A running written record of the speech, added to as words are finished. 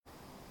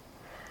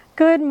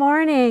Good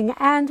morning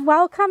and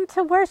welcome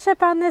to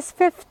worship on this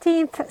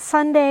 15th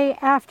Sunday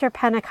after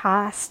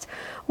Pentecost.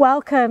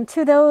 Welcome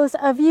to those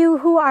of you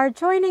who are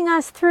joining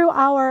us through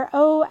our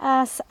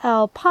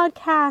OSL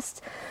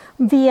podcast,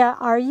 via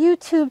our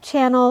YouTube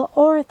channel,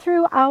 or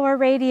through our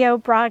radio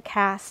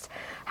broadcast.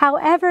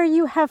 However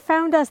you have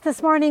found us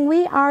this morning,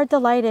 we are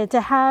delighted to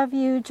have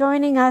you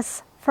joining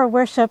us for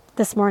worship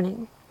this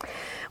morning.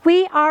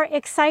 We are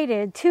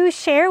excited to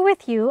share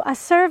with you a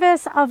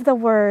service of the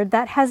Word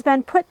that has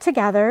been put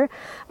together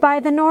by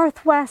the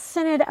Northwest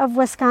Synod of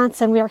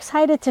Wisconsin. We are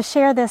excited to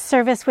share this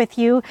service with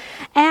you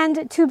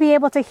and to be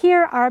able to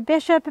hear our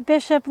Bishop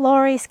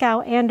Lori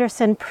Scow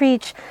Anderson,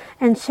 preach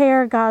and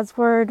share God's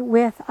Word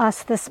with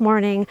us this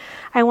morning.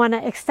 I want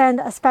to extend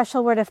a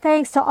special word of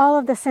thanks to all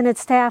of the Synod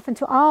staff and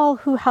to all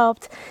who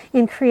helped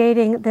in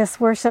creating this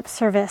worship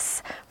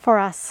service for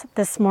us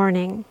this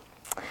morning.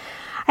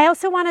 I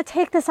also want to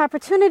take this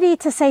opportunity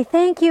to say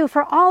thank you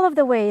for all of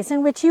the ways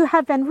in which you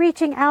have been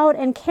reaching out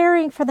and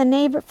caring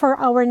for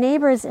our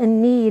neighbors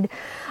in need,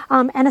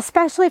 and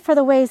especially for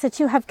the ways that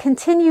you have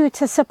continued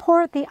to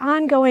support the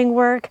ongoing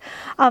work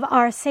of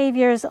Our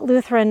Savior's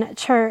Lutheran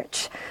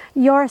Church.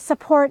 Your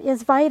support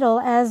is vital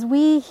as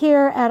we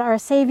here at Our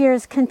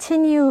Savior's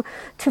continue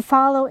to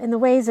follow in the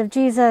ways of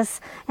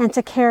Jesus and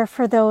to care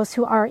for those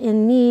who are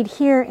in need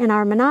here in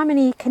our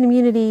Menominee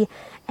community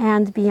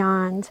and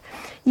beyond.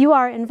 You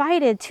are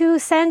invited to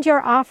send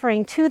your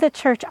offering to the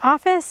church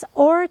office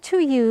or to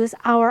use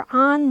our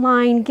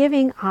online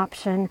giving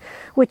option,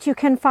 which you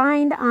can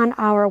find on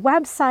our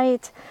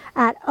website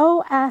at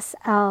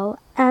oslme.com.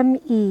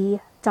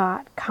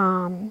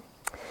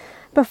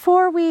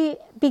 Before we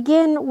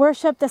begin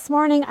worship this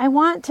morning, I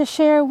want to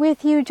share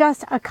with you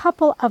just a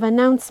couple of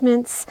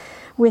announcements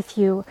with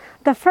you.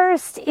 The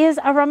first is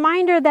a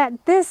reminder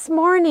that this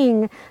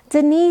morning,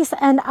 Denise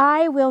and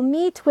I will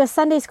meet with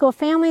Sunday school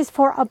families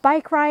for a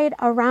bike ride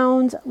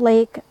around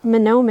Lake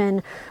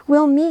Mahnomen.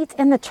 We'll meet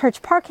in the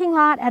church parking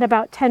lot at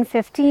about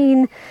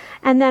 10:15,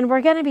 and then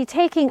we're going to be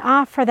taking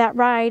off for that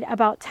ride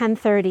about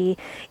 10:30.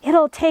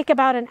 It'll take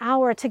about an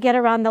hour to get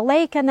around the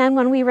lake, and then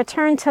when we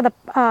return to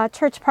the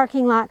church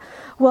parking lot,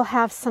 we'll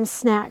have some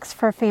snacks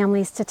for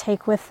families to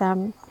take with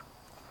them.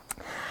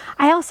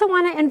 I also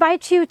want to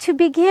invite you to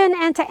begin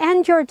and to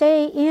end your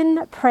day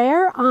in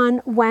prayer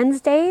on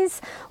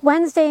Wednesdays.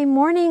 Wednesday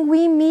morning,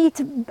 we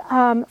meet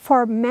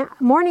for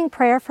morning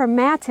prayer for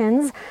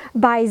Matins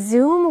by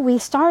Zoom. We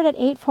start at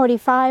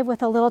 8:45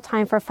 with a little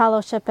time for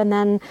fellowship, and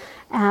then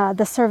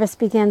the service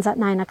begins at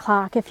 9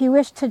 o'clock. If you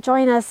wish to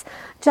join us,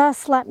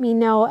 just let me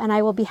know, and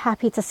I will be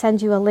happy to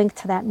send you a link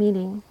to that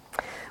meeting.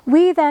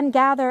 We then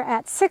gather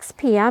at 6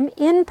 p.m.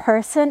 in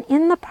person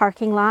in the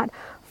parking lot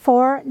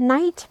for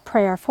night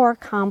prayer for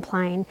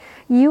Compline.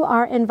 You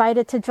are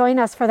invited to join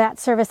us for that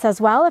service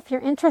as well. If you're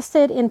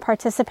interested in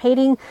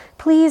participating,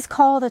 please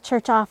call the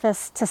church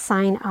office to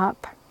sign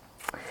up.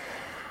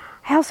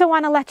 I also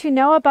want to let you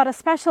know about a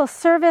special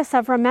service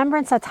of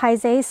remembrance, a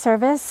Taizé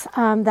service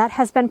that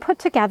has been put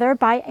together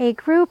by a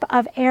group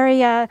of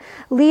area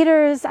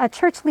leaders,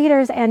 church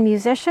leaders and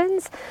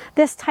musicians.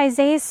 This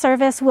Taizé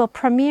service will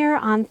premiere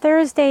on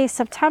Thursday,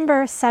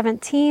 September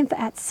 17th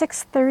at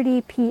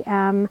 6:30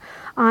 p.m.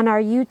 on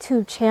our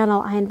YouTube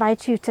channel. I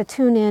invite you to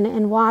tune in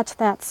and watch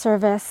that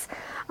service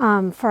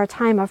for a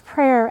time of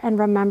prayer and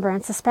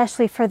remembrance,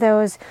 especially for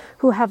those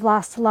who have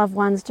lost loved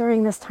ones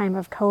during this time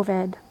of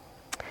COVID.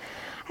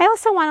 I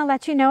also want to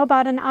let you know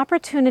about an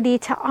opportunity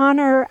to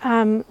honor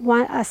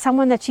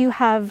someone that you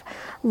have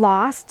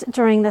lost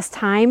during this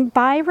time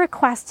by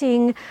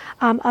requesting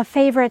a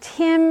favorite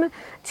hymn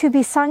to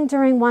be sung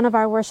during one of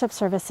our worship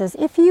services.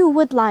 If you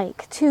would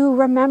like to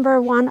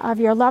remember one of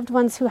your loved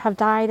ones who have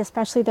died,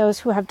 especially those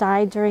who have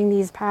died during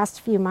these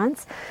past few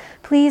months,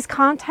 please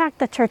contact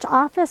the church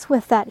office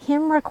with that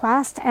hymn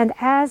request, and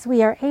as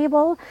we are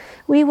able,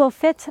 we will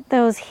fit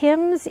those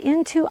hymns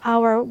into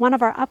one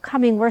of our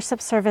upcoming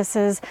worship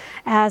services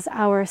as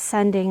our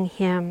sending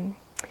hymn.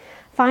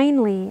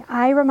 Finally,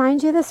 I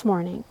remind you this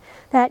morning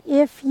that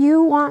if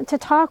you want to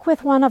talk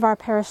with one of our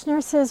parish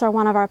nurses or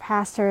one of our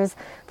pastors,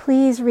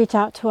 please reach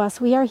out to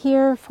us. We are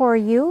here for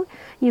you.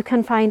 You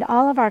can find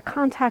all of our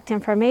contact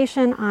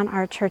information on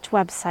our church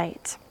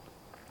website.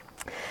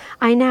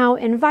 I now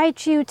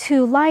invite you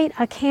to light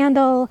a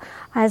candle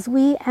as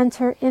we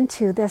enter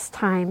into this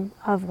time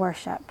of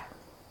worship.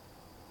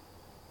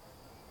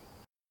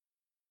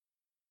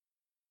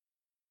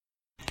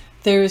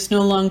 There is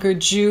no longer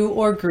Jew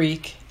or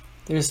Greek.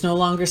 There is no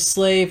longer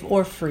slave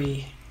or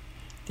free.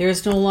 There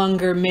is no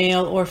longer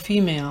male or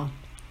female,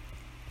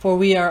 for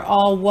we are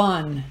all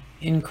one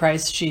in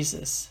Christ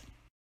Jesus.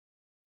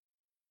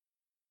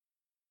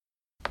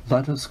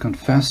 Let us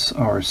confess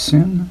our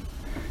sin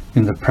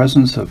in the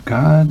presence of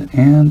God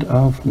and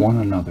of one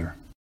another.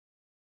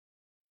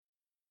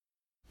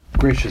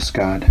 Gracious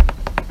God,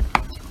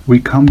 we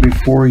come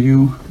before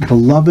you,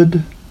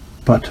 beloved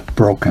but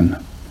broken.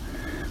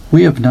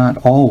 We have not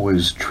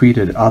always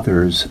treated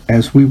others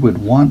as we would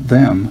want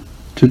them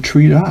to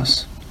treat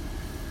us.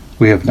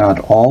 We have not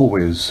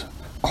always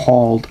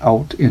called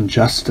out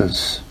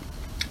injustice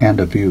and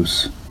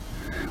abuse.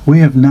 We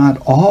have not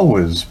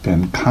always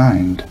been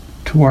kind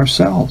to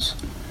ourselves.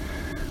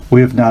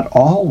 We have not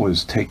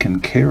always taken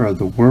care of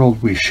the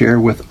world we share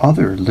with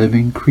other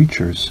living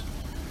creatures.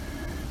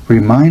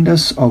 Remind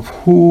us of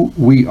who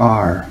we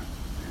are,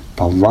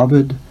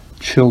 beloved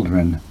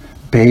children,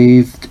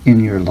 bathed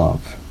in your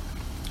love.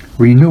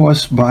 Renew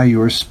us by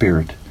your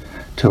Spirit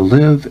to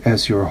live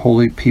as your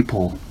holy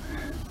people,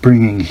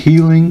 bringing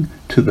healing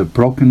to the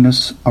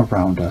brokenness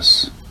around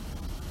us.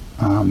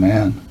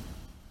 Amen.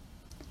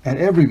 At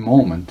every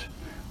moment,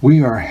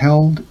 we are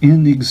held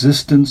in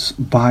existence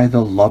by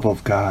the love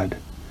of God,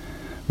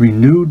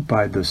 renewed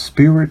by the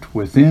Spirit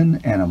within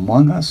and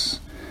among us,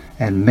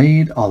 and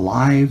made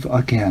alive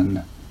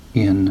again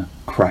in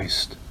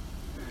Christ.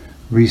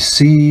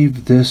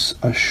 Receive this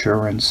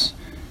assurance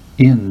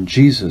in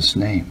Jesus'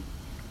 name.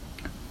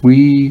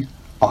 We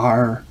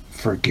are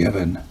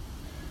forgiven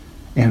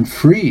and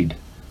freed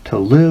to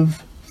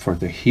live for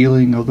the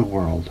healing of the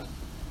world.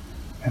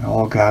 And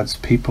all God's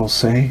people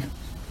say,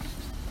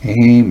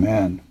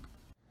 Amen.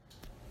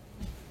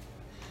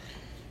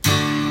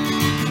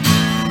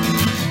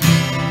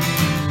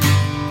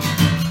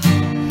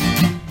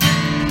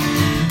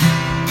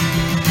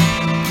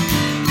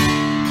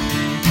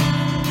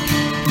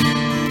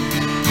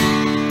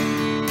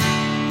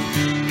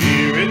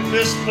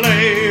 This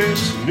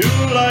place,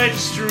 new light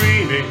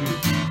streaming,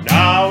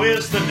 now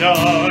is the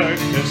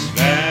darkness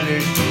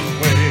vanished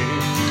away.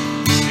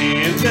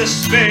 See in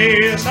this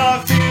space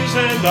our fears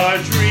and our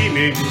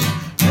dreaming,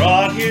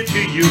 brought here to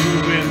you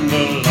in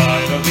the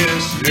light of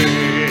this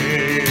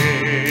day.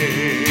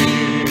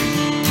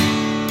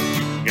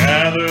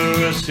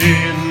 Gather us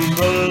in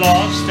the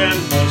lost and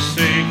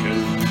forsaken,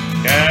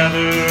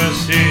 gather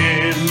us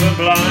in the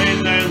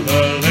blind and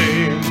the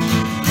lame.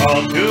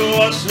 Call to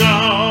us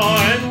now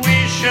and we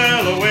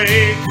shall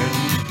awaken,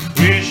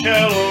 we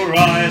shall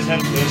arise at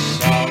the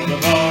sound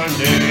of our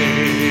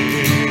name.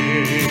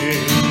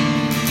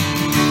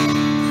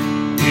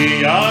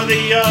 We are the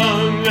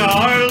young,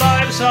 our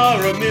lives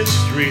are a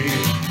mystery,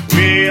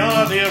 we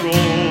are the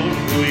old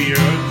who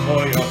yearn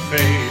for your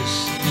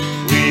face.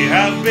 We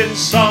have been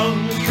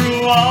sung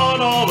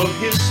throughout all of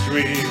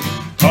history,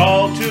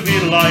 called to be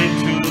light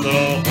to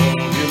the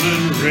whole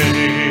human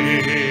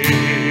race.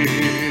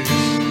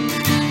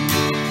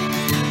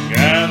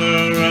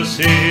 Gather us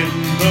in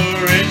the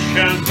rich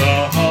and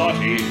the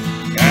haughty,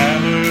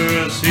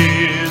 gather us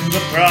in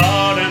the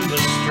proud and the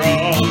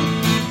strong.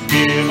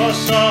 Give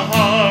us a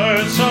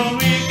heart so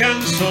we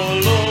can soar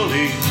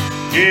lowly,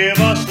 give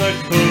us the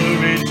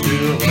courage to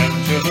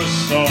enter the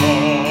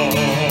song.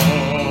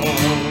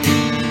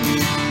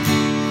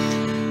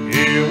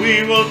 Here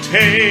we will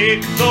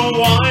take the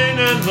wine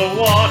and the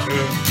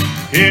water,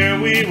 here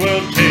we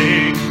will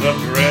take the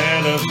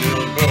bread of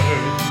new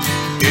birth.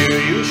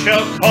 Here you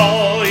shall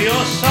call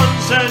your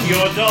sons and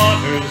your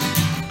daughters,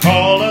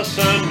 call us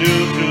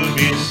anew to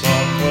be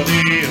salt for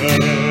the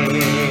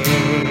earth.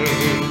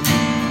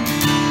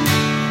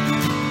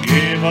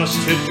 Give us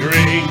to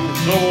drink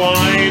the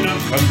wine of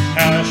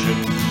compassion,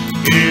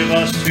 give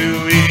us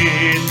to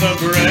eat the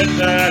bread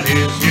that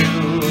is you.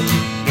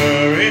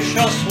 Nourish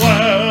us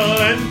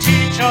well and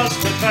teach us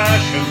to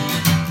fashion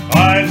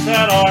lives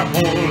that are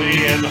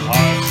holy and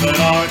hearts that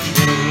are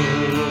true.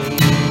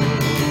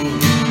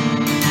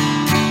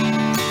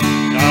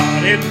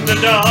 Not in the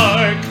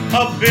dark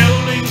of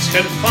buildings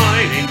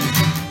confining,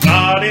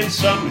 not in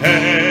some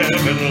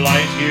heaven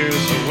light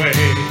years away.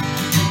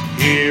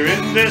 Here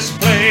in this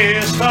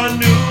place a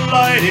new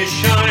light is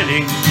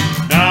shining,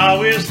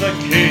 now is the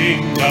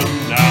kingdom,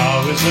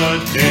 now is the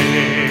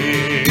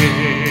day.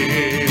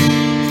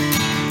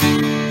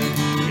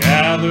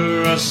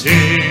 Gather us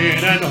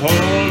in and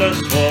hold us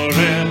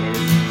forever,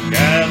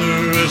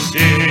 gather us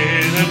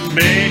in and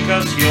make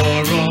us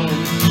your own.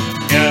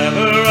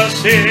 Gather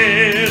us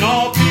in,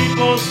 all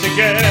peoples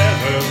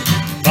together,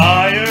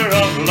 fire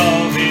of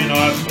love in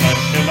our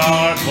flesh and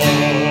our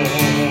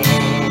bones.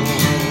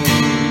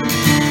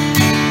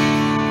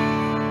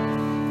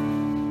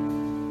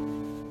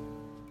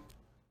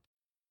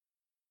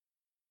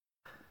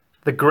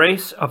 The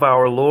grace of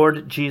our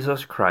Lord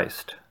Jesus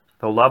Christ,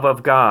 the love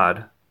of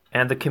God,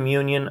 and the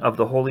communion of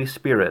the Holy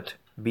Spirit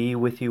be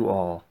with you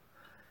all,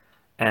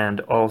 and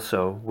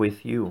also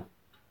with you.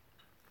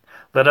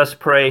 Let us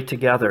pray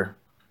together.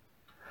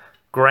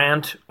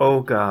 Grant,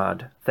 O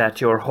God,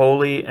 that your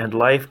holy and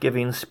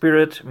life-giving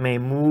Spirit may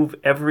move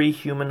every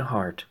human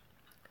heart,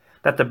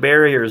 that the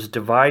barriers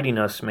dividing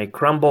us may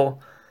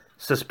crumble,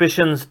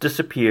 suspicions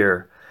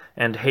disappear,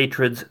 and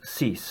hatreds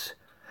cease,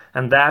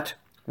 and that,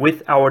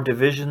 with our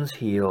divisions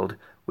healed,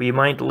 we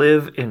might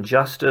live in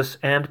justice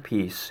and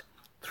peace,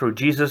 through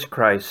Jesus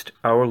Christ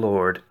our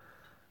Lord.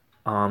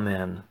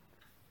 Amen.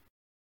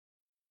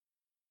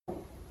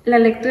 La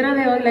lectura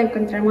de hoy la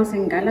encontramos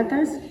en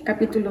Gálatas,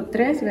 capítulo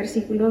 3,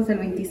 versículos del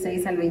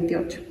 26 al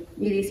 28,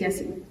 y dice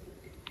así: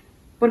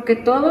 Porque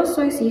todos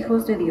sois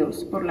hijos de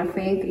Dios por la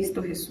fe en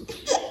Cristo Jesús.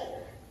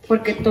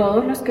 Porque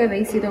todos los que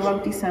habéis sido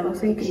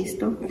bautizados en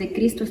Cristo, de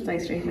Cristo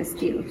estáis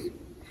revestidos.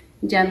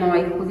 Ya no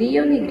hay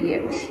judío ni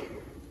griego,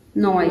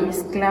 No hay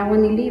esclavo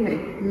ni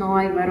libre, no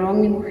hay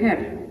varón ni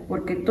mujer,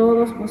 porque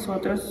todos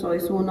vosotros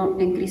sois uno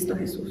en Cristo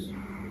Jesús.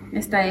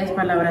 Esta es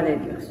palabra de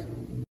Dios.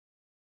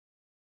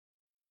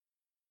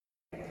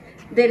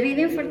 The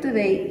reading for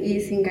today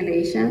is in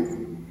Galatians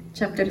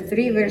chapter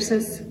 3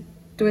 verses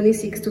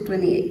 26 to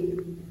 28.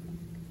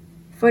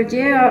 For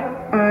ye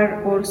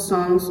are all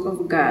sons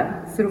of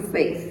God through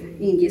faith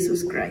in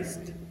Jesus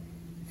Christ.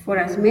 For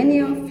as many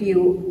of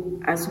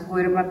you as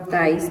were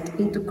baptized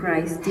into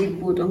Christ did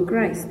put on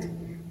Christ.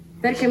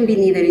 There can be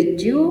neither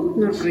Jew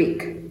nor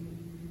Greek.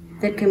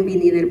 There can be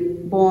neither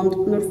bond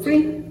nor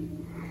free.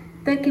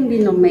 There can be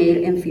no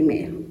male and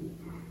female.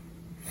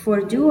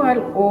 For you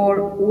are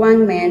all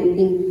one man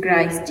in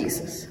Christ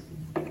Jesus.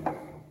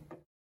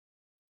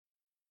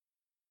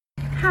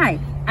 Hi,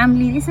 I'm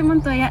Lidisa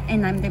Montoya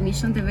and I'm the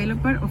mission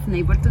developer of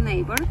Neighbor to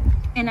Neighbor,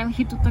 and I'm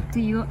here to talk to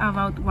you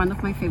about one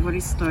of my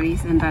favorite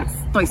stories, and that's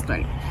Toy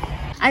Story.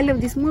 I love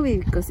this movie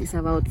because it's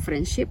about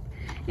friendship,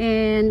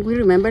 and we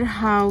remember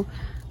how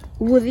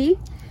Woody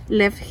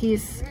left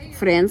his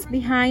friends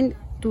behind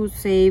to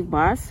save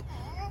Buzz,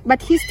 but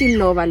he still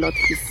loved a lot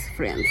his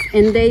friends,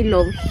 and they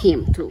loved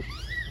him too.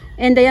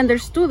 And they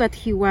understood that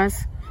he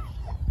was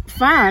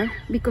far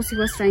because he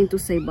was trying to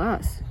save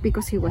Buzz,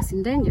 because he was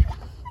in danger.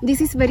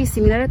 This is very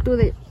similar to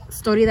the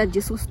story that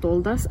Jesus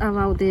told us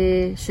about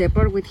the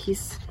shepherd with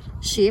his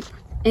sheep,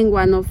 and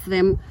one of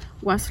them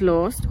was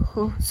lost,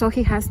 so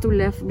he has to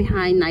leave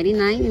behind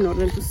 99 in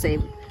order to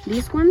save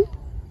this one.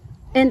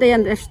 And they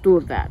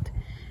understood that.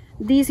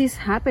 This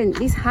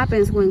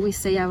happens when we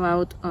say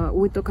about,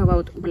 we talk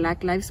about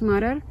Black Lives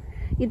Matter.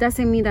 It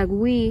doesn't mean that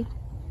we,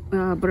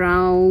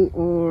 brown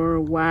or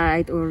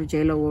white or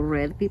yellow or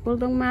red people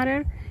don't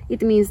matter.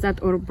 It means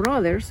that our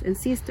brothers and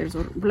sisters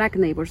or black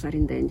neighbors are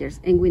in danger,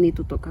 and we need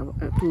to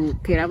to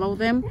care about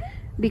them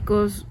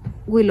because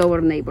we love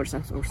our neighbors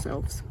as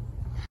ourselves.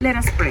 Let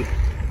us pray.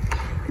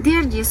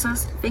 Dear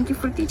Jesus, thank you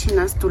for teaching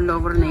us to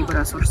love our neighbor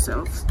as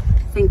ourselves.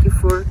 Thank you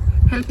for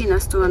helping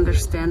us to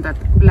understand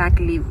that Black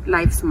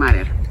lives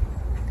matter.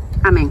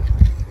 Amen.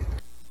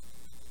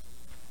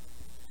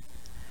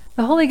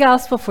 The Holy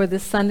Gospel for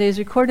this Sunday is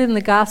recorded in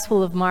the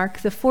Gospel of Mark,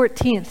 the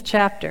 14th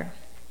chapter.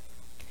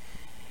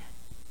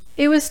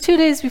 It was 2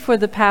 days before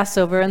the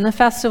Passover and the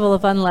festival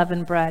of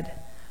unleavened bread.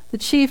 The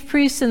chief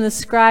priests and the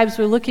scribes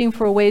were looking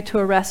for a way to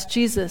arrest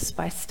Jesus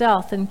by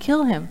stealth and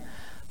kill him,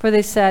 for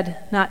they said,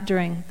 "Not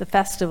during the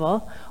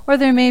festival, or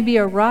there may be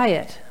a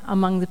riot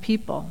among the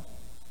people."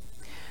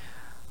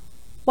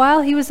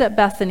 While he was at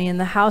Bethany in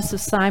the house of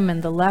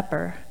Simon the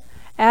leper,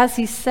 as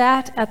he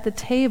sat at the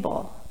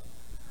table,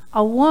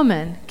 a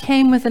woman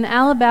came with an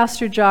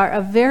alabaster jar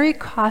of very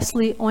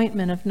costly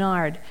ointment of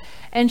nard,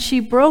 and she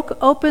broke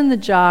open the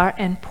jar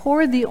and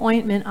poured the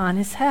ointment on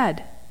his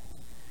head.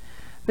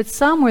 But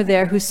some were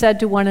there who said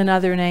to one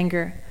another in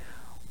anger,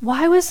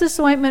 "Why was this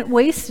ointment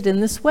wasted in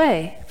this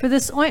way? For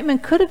this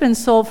ointment could have been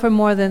sold for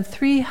more than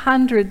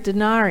 300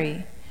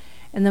 denarii,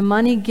 and the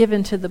money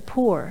given to the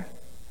poor."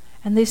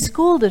 And they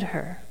scolded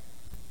her.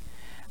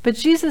 But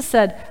Jesus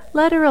said,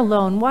 "Let her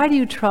alone. Why do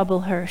you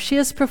trouble her? She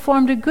has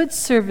performed a good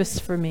service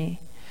for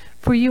me.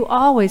 For you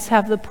always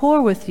have the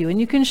poor with you, and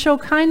you can show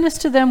kindness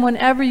to them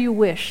whenever you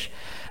wish,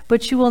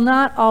 but you will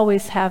not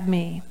always have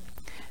me.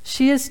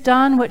 She has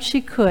done what she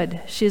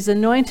could. She has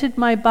anointed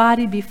my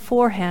body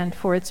beforehand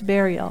for its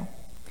burial.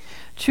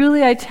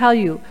 Truly I tell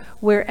you,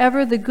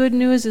 wherever the good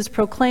news is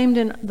proclaimed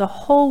in the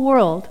whole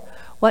world,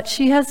 what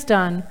she has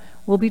done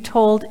will be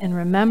told in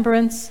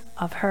remembrance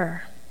of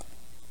her."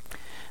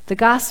 The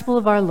Gospel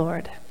of our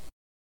Lord.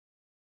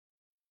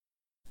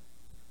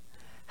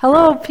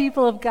 Hello,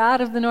 people of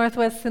God of the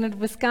Northwest Synod of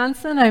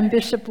Wisconsin. I'm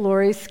Bishop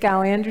Lori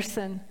Scow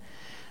Anderson.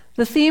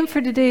 The theme for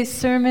today's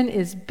sermon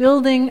is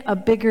Building a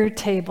Bigger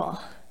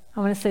Table. I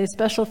want to say a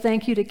special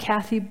thank you to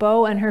Kathy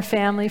Bowe and her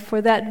family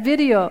for that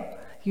video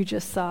you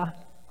just saw.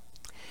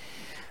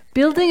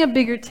 Building a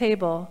bigger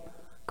table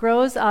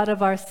grows out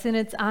of our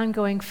Synod's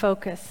ongoing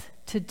focus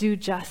to do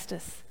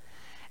justice.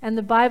 And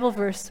the Bible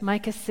verse,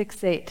 Micah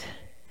 6:8.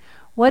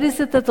 What is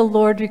it that the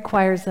Lord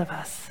requires of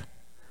us?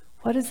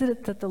 What is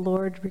it that the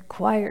Lord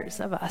requires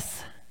of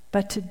us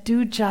but to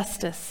do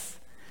justice,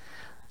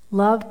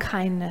 love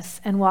kindness,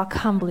 and walk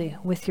humbly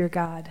with your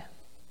God?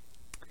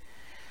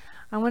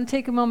 I want to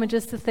take a moment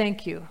just to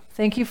thank you.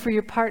 Thank you for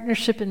your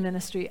partnership in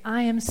ministry.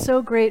 I am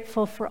so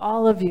grateful for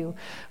all of you,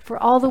 for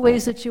all the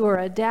ways that you are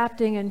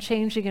adapting and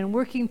changing and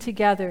working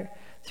together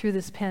through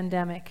this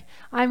pandemic.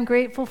 I'm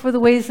grateful for the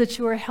ways that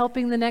you are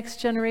helping the next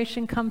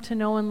generation come to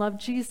know and love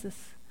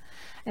Jesus.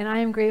 And I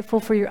am grateful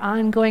for your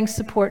ongoing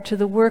support to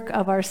the work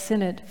of our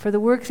synod, for the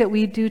work that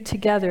we do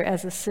together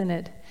as a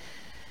synod.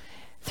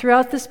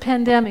 Throughout this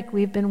pandemic,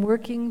 we've been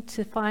working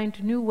to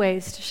find new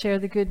ways to share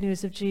the good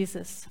news of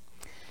Jesus.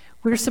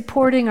 We're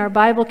supporting our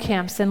Bible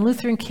camps and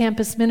Lutheran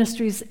campus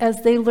ministries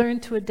as they learn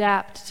to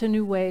adapt to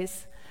new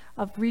ways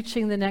of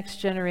reaching the next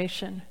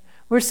generation.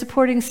 We're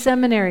supporting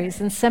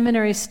seminaries and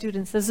seminary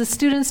students as the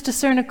students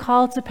discern a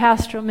call to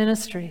pastoral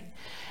ministry.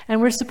 And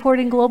we're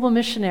supporting global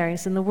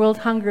missionaries in the World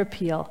Hunger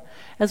Appeal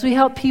as we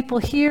help people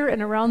here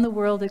and around the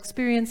world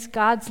experience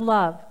God's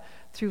love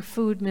through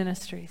food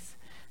ministries.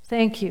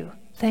 Thank you.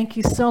 Thank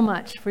you so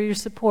much for your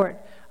support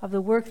of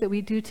the work that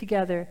we do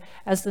together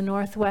as the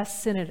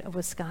Northwest Synod of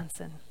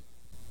Wisconsin.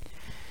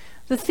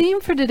 The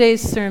theme for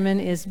today's sermon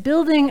is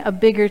building a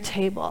bigger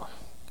table.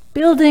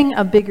 Building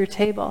a bigger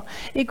table.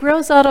 It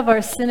grows out of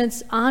our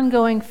synod's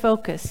ongoing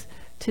focus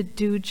to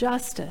do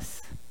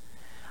justice.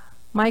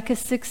 Micah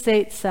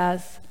 6:8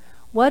 says,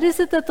 "What is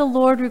it that the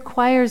Lord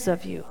requires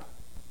of you?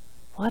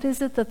 What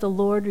is it that the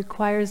Lord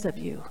requires of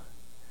you?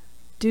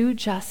 Do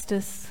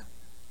justice,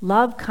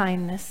 love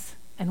kindness,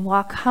 and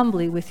walk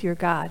humbly with your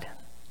God."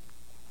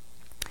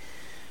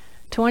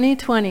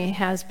 2020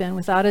 has been,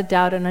 without a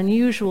doubt, an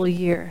unusual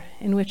year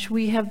in which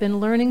we have been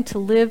learning to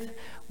live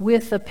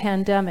with a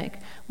pandemic,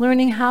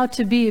 learning how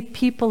to be a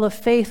people of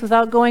faith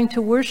without going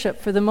to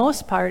worship, for the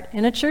most part,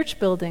 in a church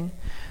building,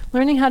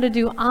 learning how to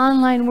do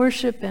online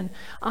worship and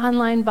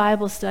online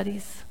Bible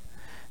studies.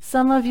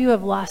 Some of you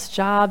have lost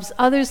jobs,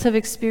 others have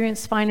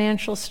experienced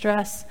financial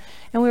stress,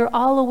 and we're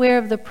all aware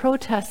of the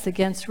protests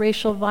against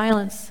racial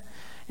violence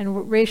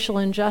and racial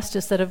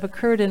injustice that have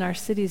occurred in our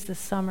cities this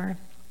summer.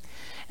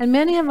 And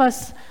many of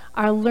us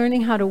are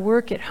learning how to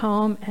work at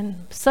home,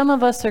 and some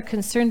of us are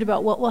concerned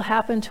about what will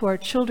happen to our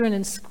children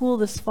in school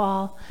this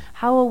fall.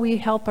 How will we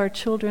help our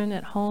children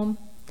at home?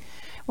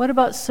 What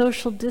about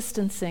social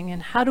distancing,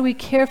 and how do we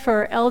care for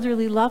our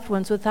elderly loved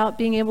ones without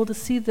being able to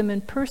see them in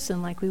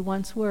person like we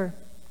once were?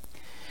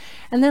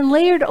 And then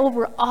layered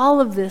over all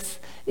of this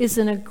is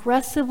an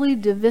aggressively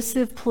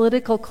divisive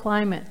political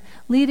climate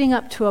leading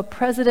up to a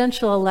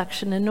presidential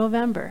election in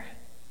November.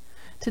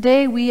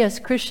 Today, we as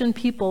Christian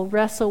people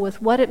wrestle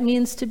with what it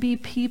means to be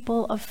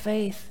people of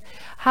faith.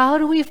 How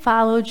do we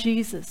follow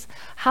Jesus?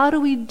 How do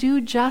we do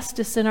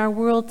justice in our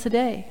world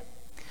today?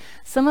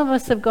 Some of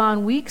us have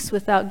gone weeks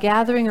without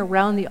gathering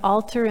around the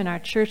altar in our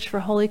church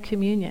for Holy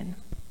Communion.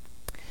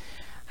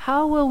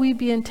 How will we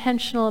be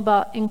intentional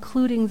about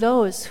including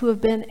those who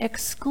have been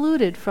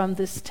excluded from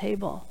this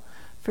table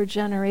for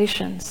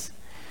generations?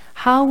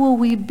 How will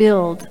we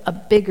build a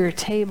bigger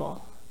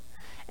table?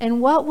 And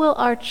what will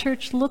our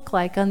church look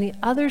like on the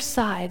other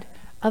side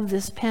of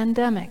this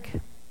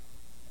pandemic?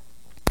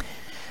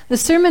 The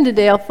sermon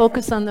today will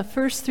focus on the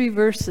first 3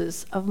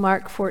 verses of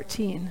Mark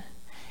 14.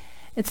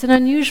 It's an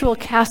unusual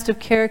cast of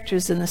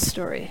characters in the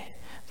story.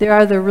 There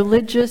are the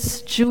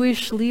religious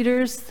Jewish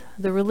leaders,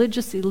 the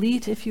religious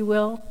elite, if you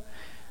will.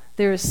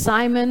 There is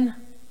Simon,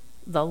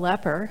 the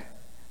leper.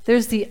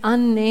 There's the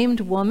unnamed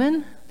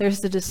woman.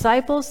 There's the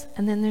disciples,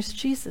 and then there's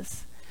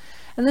Jesus.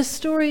 And the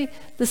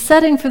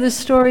setting for this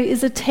story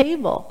is a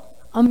table,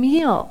 a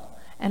meal,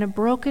 and a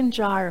broken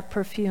jar of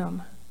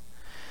perfume.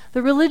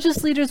 The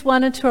religious leaders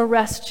wanted to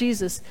arrest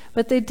Jesus,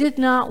 but they did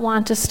not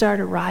want to start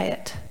a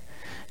riot.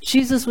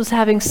 Jesus was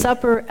having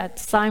supper at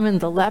Simon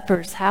the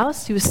leper's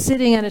house. He was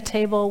sitting at a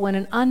table when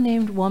an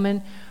unnamed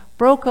woman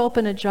broke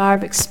open a jar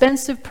of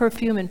expensive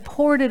perfume and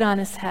poured it on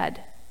his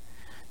head.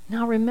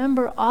 Now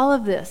remember all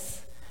of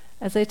this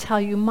as I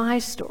tell you my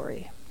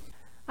story.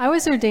 I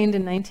was ordained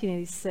in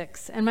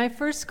 1986, and my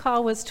first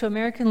call was to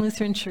American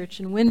Lutheran Church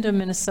in Windham,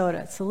 Minnesota.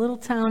 It's a little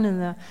town in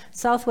the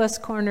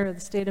southwest corner of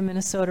the state of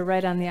Minnesota,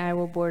 right on the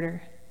Iowa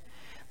border.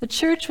 The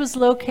church was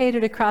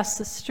located across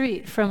the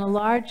street from a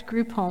large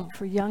group home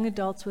for young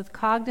adults with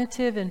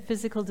cognitive and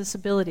physical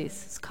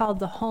disabilities. It's called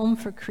the Home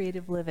for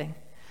Creative Living.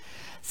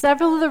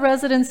 Several of the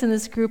residents in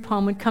this group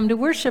home would come to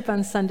worship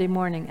on Sunday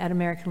morning at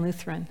American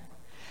Lutheran.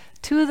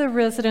 2 of the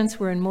residents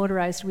were in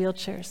motorized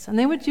wheelchairs, and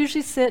they would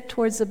usually sit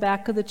towards the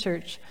back of the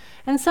church,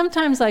 and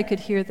sometimes I could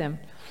hear them.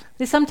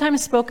 They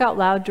sometimes spoke out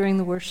loud during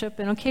the worship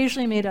and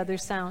occasionally made other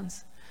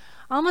sounds.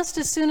 Almost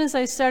as soon as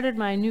I started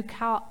my new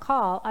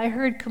call, I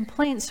heard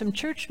complaints from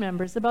church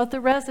members about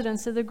the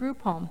residents of the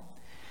group home.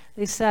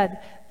 They said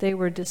they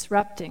were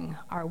disrupting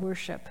our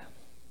worship.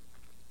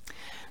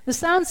 The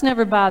sounds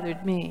never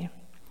bothered me.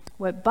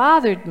 What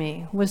bothered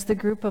me was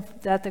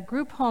that the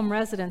group home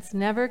residents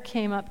never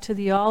came up to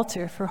the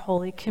altar for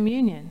Holy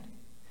Communion.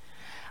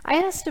 I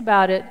asked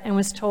about it and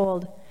was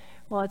told,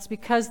 well, it's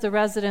because the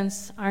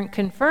residents aren't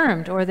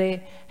confirmed or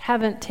they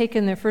haven't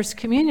taken their first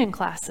communion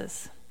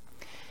classes.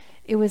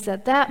 It was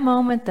at that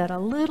moment that a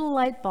little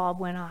light bulb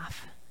went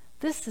off.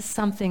 This is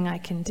something I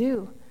can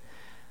do.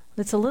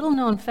 It's a little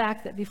known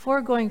fact that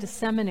before going to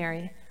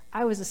seminary,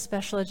 I was a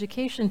special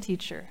education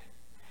teacher.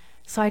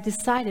 So I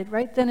decided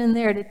right then and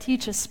there to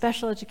teach a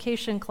special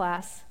education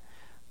class,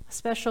 a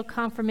special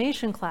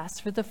confirmation class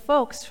for the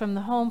folks from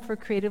the Home for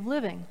Creative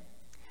Living.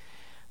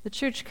 The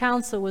church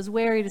council was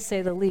wary, to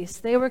say the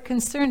least. They were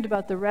concerned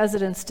about the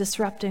residents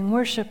disrupting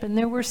worship, and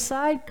there were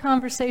side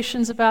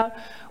conversations about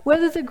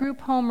whether the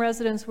group home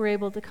residents were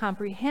able to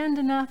comprehend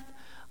enough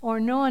or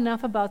know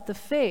enough about the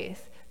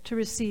faith to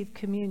receive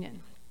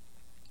communion.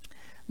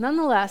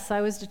 Nonetheless,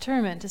 I was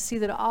determined to see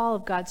that all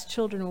of God's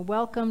children were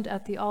welcomed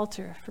at the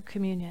altar for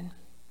communion.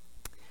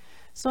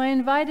 So I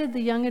invited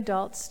the young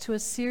adults to a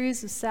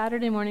series of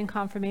Saturday morning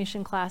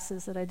confirmation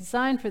classes that I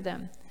designed for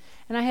them.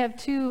 And I have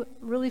 2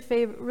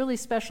 really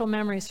special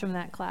memories from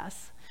that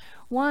class.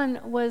 One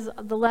was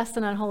the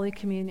lesson on Holy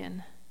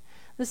Communion.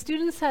 The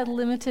students had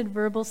limited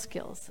verbal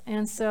skills,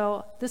 and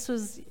so this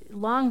was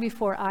long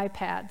before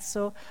iPads.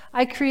 So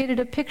I created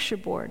a picture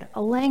board,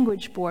 a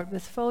language board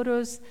with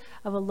photos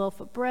of a loaf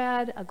of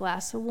bread, a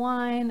glass of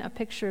wine, a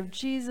picture of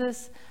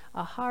Jesus,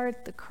 a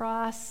heart, the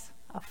cross,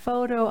 a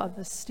photo of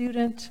the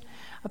student,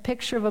 a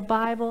picture of a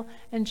Bible,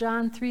 and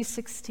John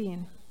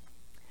 3:16.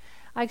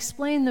 I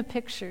explained the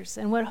pictures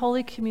and what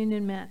Holy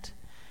Communion meant.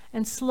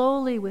 And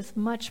slowly, with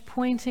much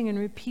pointing and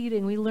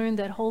repeating, we learned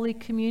that Holy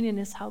Communion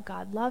is how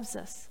God loves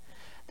us,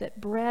 that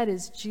bread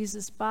is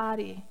Jesus'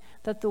 body,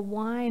 that the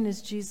wine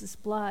is Jesus'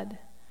 blood.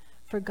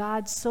 For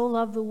God so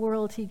loved the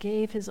world, he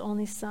gave his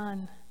only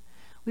Son.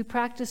 We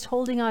practiced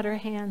holding out our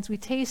hands. We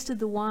tasted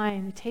the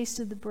wine, we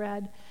tasted the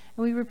bread,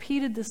 and we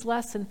repeated this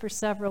lesson for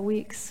several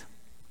weeks.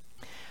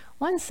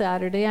 One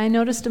Saturday, I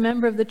noticed a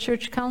member of the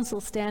church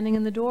council standing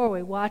in the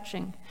doorway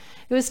watching.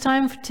 It was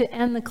time to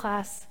end the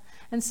class,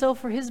 and so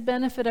for his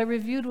benefit, I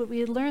reviewed what we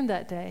had learned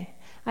that day.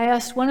 I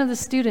asked one of the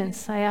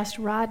students, I asked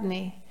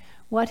Rodney,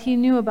 what he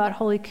knew about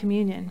Holy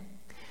Communion.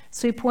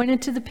 So he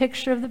pointed to the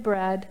picture of the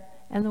bread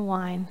and the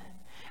wine.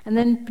 And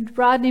then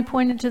Rodney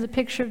pointed to the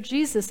picture of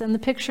Jesus and the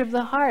picture of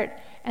the heart,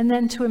 and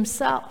then to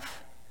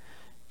himself.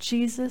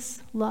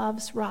 Jesus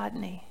loves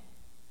Rodney.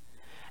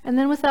 And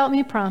then without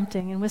me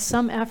prompting and with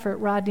some effort,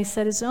 Rodney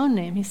said his own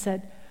name. He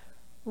said,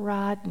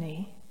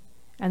 Rodney.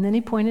 And then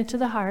he pointed to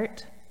the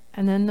heart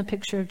and then the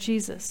picture of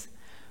Jesus.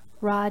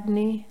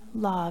 Rodney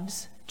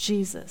loves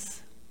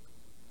Jesus.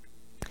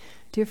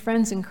 Dear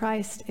friends in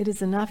Christ, it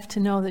is enough to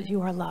know that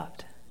you are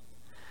loved.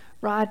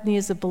 Rodney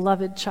is a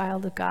beloved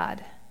child of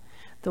God.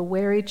 The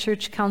Wary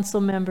Church Council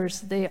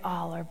members, they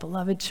all are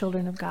beloved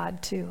children of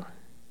God too.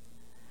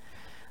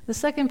 The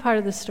second part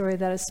of the story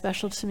that is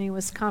special to me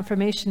was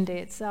Confirmation Day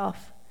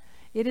itself.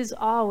 It is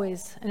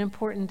always an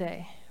important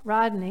day.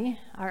 Rodney,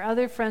 our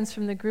other friends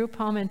from the group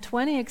home, and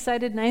 20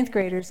 excited ninth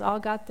graders all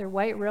got their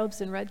white robes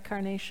and red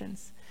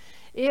carnations.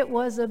 It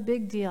was a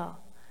big deal,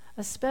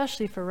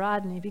 especially for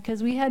Rodney,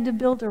 because we had to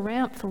build a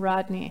ramp for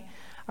Rodney,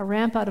 a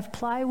ramp out of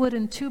plywood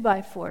and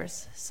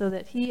 2x4s, so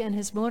that he and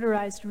his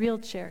motorized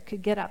wheelchair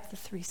could get up the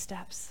 3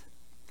 steps.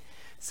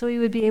 So he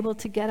would be able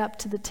to get up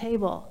to the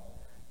table,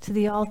 to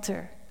the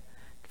altar,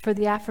 for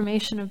the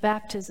affirmation of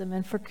baptism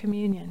and for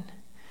communion.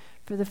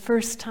 For the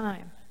first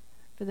time,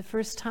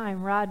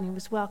 Rodney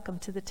was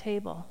welcomed to the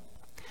table.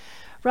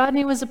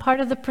 Rodney was a part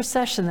of the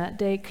procession that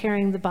day,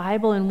 carrying the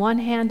Bible in one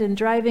hand and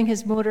driving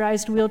his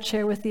motorized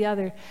wheelchair with the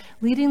other,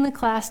 leading the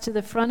class to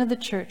the front of the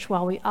church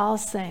while we all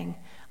sang,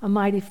 "A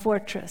Mighty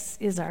Fortress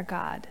is Our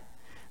God."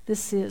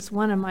 This is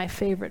one of my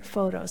favorite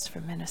photos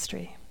for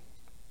ministry.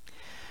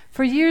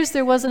 For years,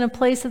 there wasn't a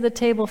place at the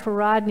table for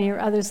Rodney or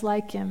others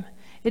like him.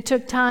 It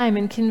took time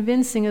and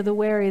convincing of the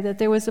wary that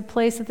there was a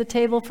place at the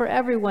table for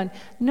everyone,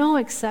 no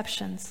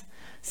exceptions.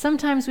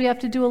 Sometimes we have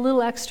to do a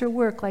little extra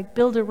work, like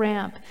build a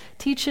ramp,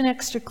 teach an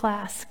extra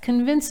class,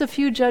 convince a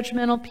few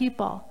judgmental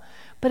people.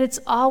 But it's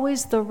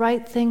always the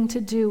right thing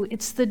to do.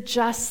 It's the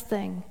just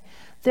thing.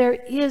 There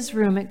is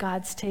room at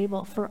God's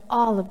table for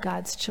all of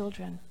God's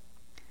children.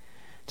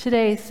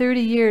 Today,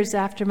 30 years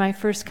after my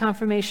first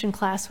confirmation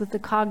class with the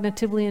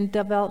cognitively and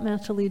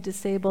developmentally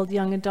disabled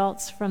young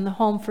adults from the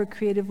Home for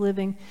Creative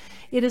Living,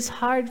 it is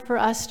hard for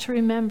us to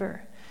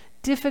remember,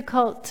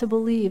 difficult to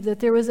believe that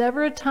there was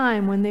ever a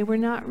time when they were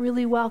not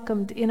really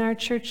welcomed in our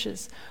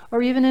churches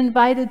or even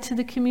invited to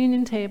the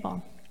communion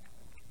table.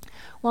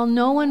 While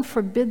no one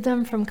forbid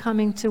them from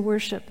coming to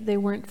worship, they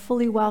weren't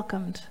fully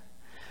welcomed.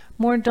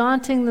 More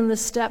daunting than the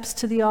steps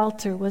to the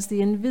altar was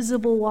the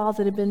invisible wall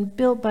that had been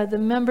built by the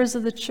members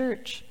of the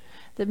church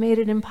that made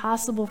it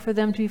impossible for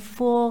them to be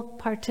full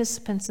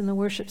participants in the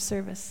worship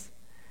service.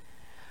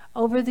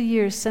 Over the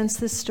years since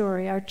this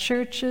story, our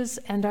churches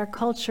and our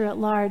culture at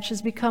large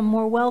has become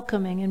more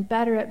welcoming and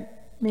better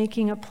at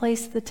making a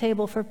place at the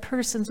table for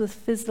persons with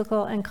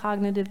physical and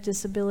cognitive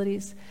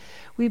disabilities.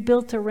 We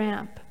built a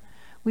ramp.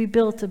 We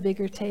built a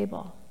bigger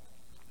table.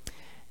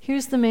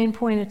 Here's the main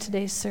point of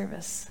today's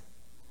service.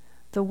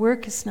 The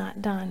work is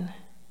not done.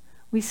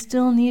 We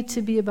still need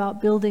to be about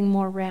building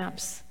more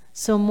ramps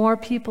so more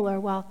people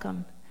are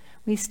welcome.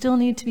 We still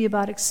need to be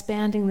about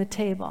expanding the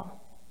table,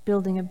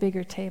 building a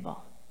bigger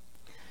table.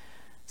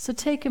 So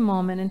take a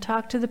moment and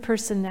talk to the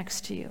person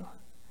next to you.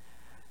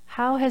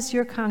 How has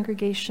your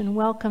congregation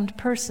welcomed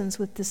persons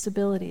with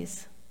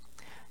disabilities?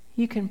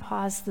 You can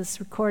pause this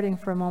recording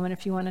for a moment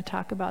if you want to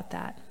talk about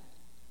that.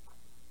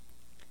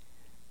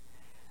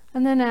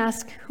 And then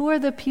ask, who are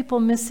the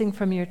people missing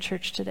from your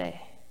church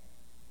today?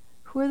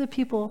 Who are the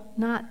people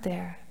not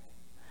there?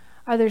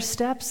 Are there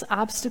steps,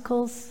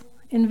 obstacles,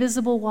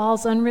 invisible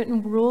walls,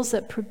 unwritten rules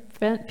that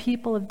prevent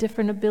people of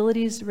different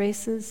abilities,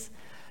 races,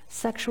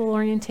 sexual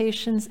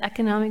orientations,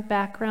 economic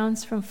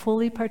backgrounds from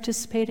fully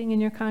participating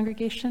in your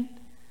congregation?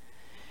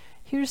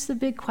 Here's the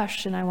big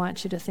question I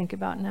want you to think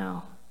about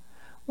now.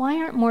 Why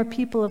aren't more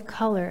people of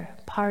color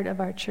part of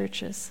our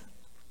churches?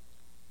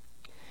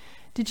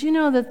 Did you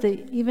know that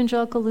the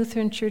Evangelical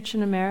Lutheran Church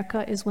in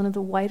America is one of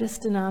the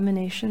whitest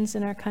denominations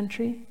in our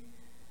country?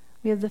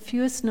 We have the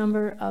fewest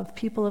number of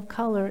people of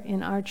color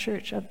in our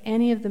church of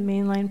any of the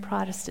mainline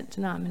Protestant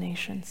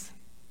denominations.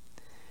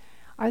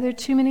 Are there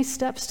too many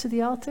steps to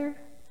the altar?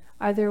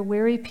 Are there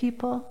wary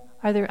people?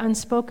 Are there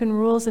unspoken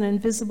rules and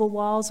invisible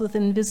walls with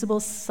invisible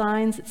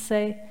signs that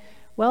say,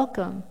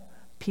 "Welcome,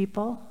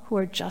 people who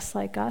are just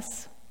like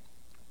us"?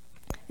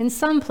 In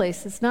some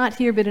places, not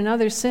here, but in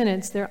other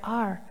synods, there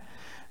are.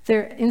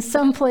 There, in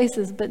some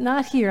places, but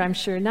not here, I'm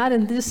sure, not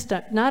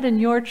in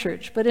your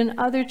church, but in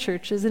other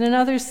churches and in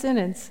other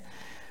synods.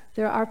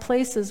 There are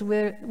places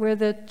where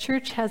the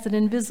church has an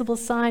invisible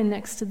sign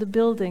next to the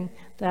building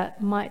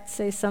that might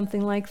say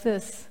something like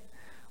this: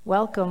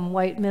 "Welcome,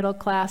 white,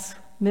 middle-class,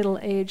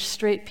 middle-aged,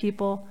 straight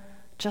people,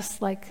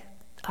 just like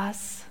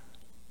us."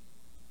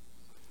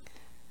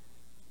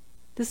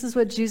 This is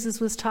what Jesus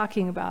was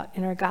talking about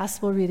in our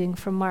gospel reading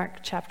from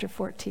Mark chapter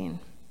 14.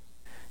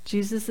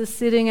 Jesus is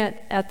sitting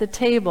at the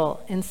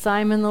table in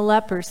Simon the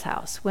leper's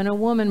house when a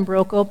woman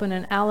broke open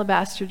an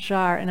alabaster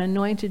jar and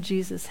anointed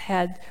Jesus'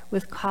 head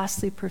with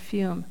costly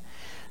perfume.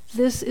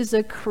 This is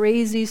a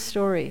crazy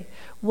story.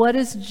 What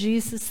is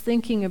Jesus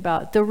thinking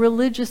about? The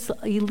religious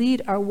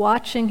elite are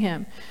watching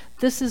him.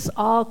 This is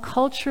all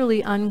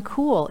culturally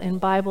uncool in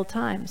Bible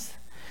times.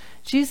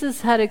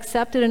 Jesus had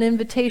accepted an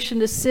invitation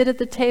to sit at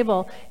the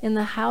table in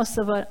the house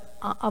of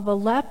a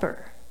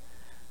leper.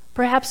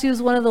 Perhaps he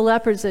was one of the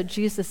lepers that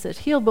Jesus had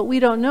healed, but we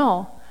don't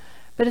know.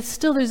 But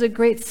there's a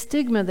great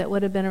stigma that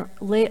would have been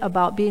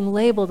about being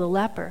labeled a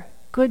leper.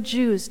 Good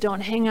Jews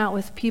don't hang out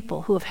with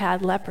people who have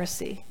had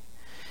leprosy.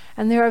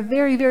 And there are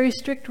very, very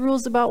strict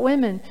rules about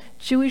women.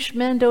 Jewish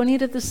men don't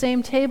eat at the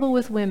same table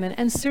with women,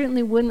 and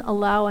certainly wouldn't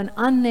allow an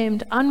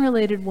unnamed,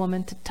 unrelated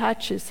woman to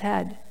touch his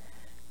head.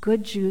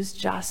 Good Jews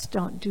just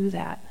don't do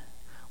that.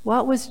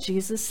 What was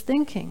Jesus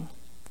thinking?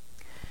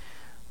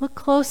 Look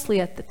closely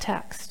at the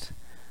text.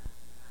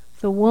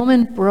 The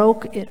woman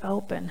broke it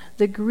open.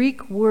 The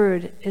Greek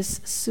word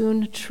is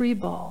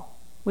suntribo,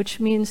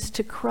 which means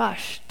to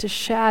crush, to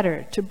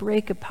shatter, to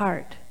break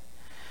apart.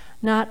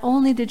 Not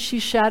only did she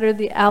shatter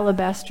the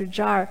alabaster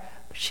jar,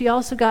 but she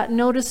also got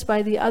noticed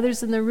by the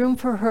others in the room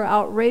for her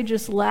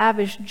outrageous,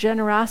 lavish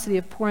generosity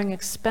of pouring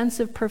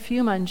expensive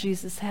perfume on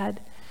Jesus' head.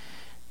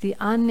 The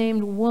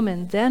unnamed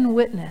woman then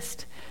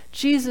witnessed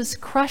Jesus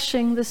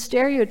crushing the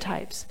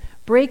stereotypes,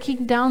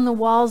 breaking down the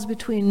walls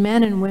between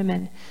men and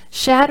women,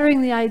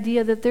 shattering the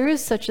idea that there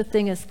is such a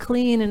thing as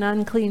clean and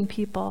unclean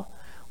people.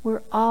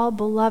 We're all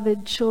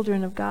beloved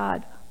children of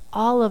God,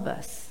 all of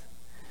us.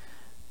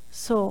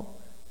 So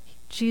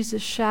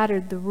Jesus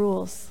shattered the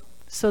rules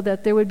so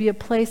that there would be a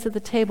place at the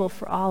table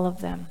for all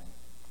of them.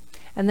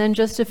 And then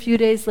just a few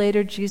days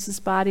later, Jesus'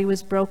 body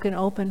was broken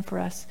open for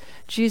us.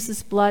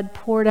 Jesus' blood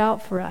poured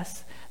out for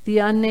us. The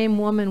unnamed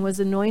woman was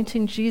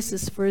anointing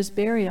Jesus for his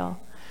burial.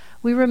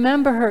 We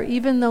remember her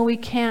even though we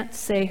can't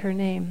say her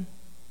name.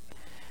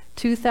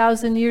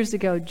 2,000 years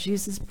ago,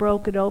 Jesus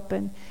broke it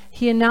open.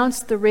 He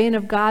announced the reign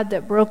of God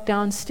that broke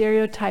down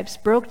stereotypes,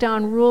 broke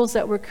down rules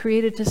that were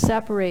created to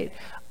separate,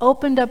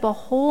 opened up a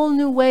whole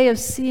new way of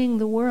seeing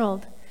the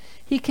world.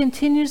 He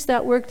continues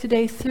that work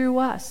today through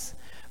us,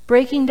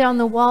 breaking down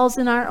the walls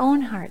in our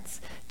own hearts,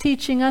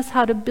 teaching us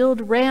how to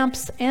build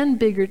ramps and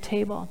bigger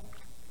table.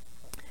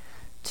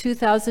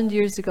 2,000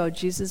 years ago,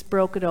 Jesus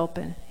broke it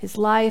open. His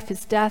life,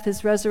 his death,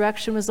 his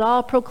resurrection was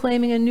all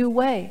proclaiming a new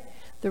way,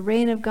 the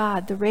reign of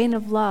God, the reign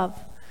of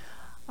love,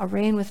 a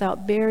reign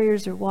without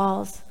barriers or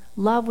walls,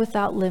 love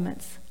without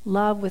limits,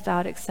 love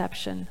without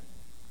exception.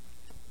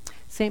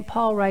 St.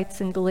 Paul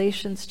writes in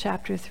Galatians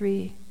chapter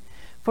 3,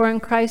 "For in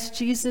Christ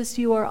Jesus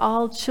you are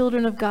all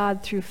children of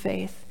God through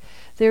faith.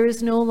 There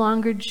is no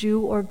longer Jew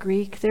or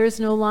Greek. There is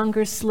no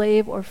longer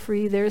slave or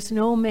free. There is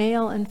no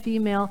male and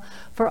female,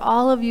 for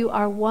all of you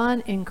are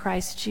one in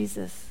Christ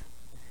Jesus."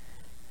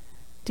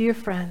 Dear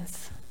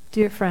friends,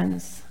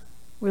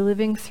 we're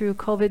living through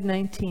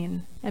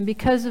COVID-19, and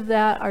because of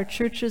that, our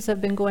churches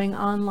have been going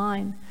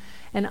online.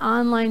 And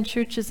online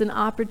church is an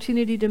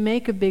opportunity to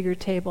make a bigger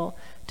table,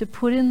 to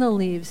put in the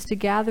leaves, to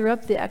gather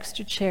up the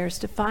extra chairs,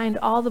 to find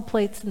all the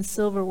plates and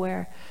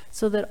silverware,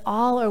 so that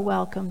all are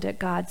welcomed at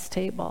God's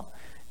table.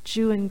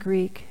 Jew and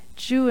Greek,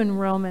 Jew and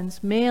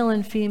Romans, male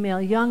and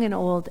female, young and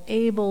old,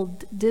 able,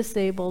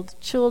 disabled,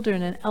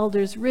 children and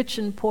elders, rich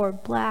and poor,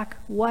 black,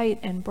 white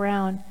and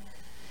brown.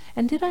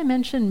 And did I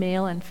mention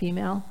male and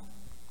female?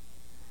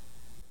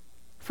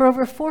 For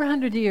over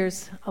 400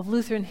 years of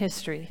Lutheran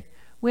history,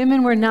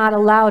 women were not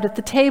allowed at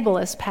the table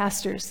as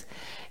pastors.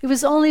 It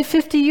was only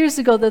 50 years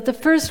ago that the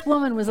first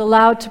woman was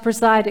allowed to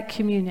preside at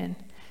communion.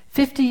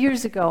 50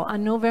 years ago,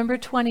 on November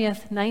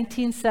 20th,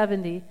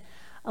 1970,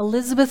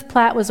 Elizabeth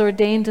Platt was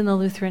ordained in the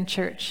Lutheran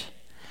Church.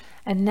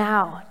 And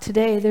now,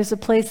 today, there's a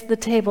place at the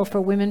table for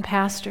women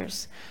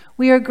pastors.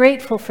 We are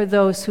grateful for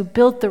those who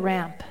built the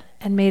ramp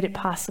and made it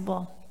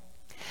possible.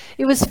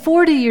 It was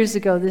 40 years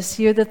ago this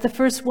year that the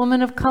first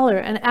woman of color,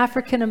 an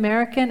African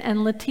American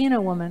and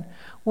Latina woman,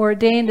 were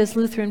ordained as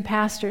Lutheran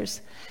pastors.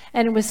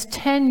 And it was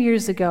 10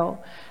 years ago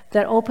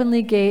that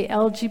openly gay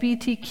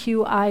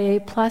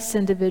LGBTQIA+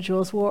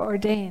 individuals were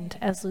ordained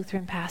as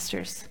Lutheran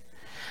pastors.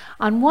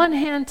 On one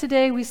hand,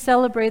 today we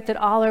celebrate that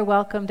all are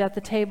welcomed at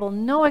the table,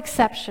 no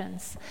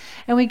exceptions.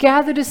 And we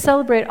gather to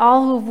celebrate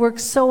all who have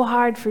worked so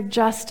hard for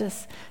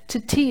justice, to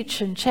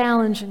teach and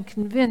challenge and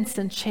convince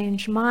and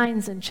change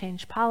minds and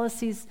change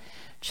policies,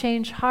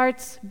 change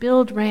hearts,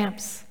 build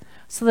ramps,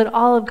 so that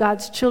all of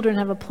God's children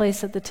have a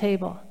place at the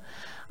table.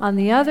 On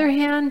the other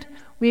hand,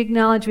 we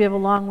acknowledge we have a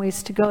long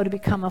ways to go to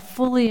become a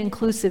fully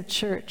inclusive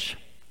church.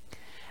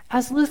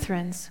 As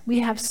Lutherans, we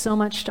have so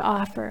much to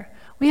offer.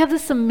 We have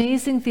this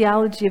amazing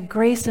theology of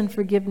grace and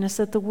forgiveness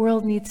that the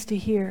world needs to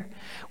hear.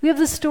 We have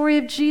the story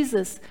of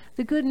Jesus,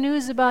 the good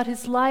news about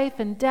his life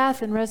and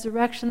death and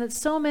resurrection that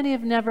so many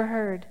have never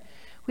heard.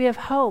 We have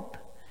hope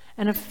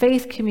and a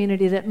faith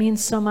community that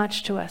means so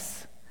much to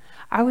us.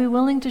 Are we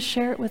willing to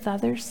share it with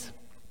others?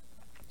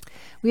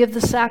 We have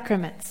the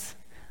sacraments,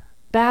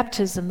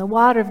 baptism, the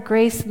water of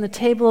grace, and the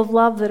table of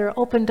love that are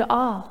open to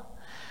all.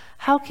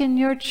 How can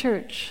your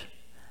church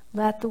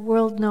let the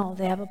world know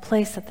they have a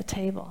place at the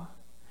table?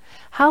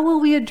 How will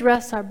we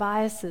address our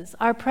biases,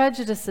 our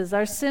prejudices,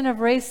 our sin of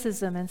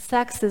racism and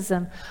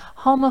sexism,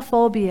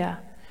 homophobia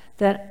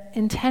that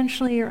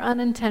intentionally or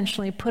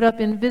unintentionally put up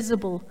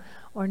invisible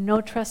or no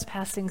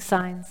trespassing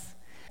signs?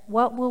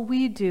 What will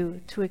we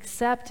do to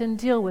accept and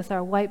deal with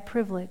our white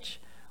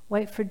privilege,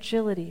 white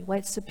fragility,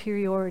 white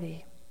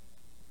superiority?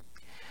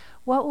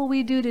 What will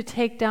we do to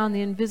take down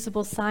the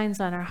invisible signs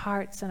on our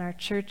hearts and our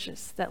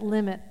churches that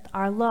limit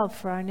our love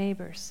for our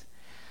neighbors?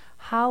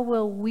 How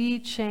will we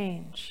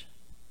change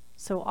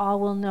so all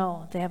will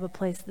know they have a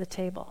place at the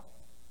table?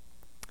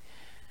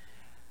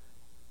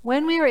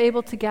 When we are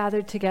able to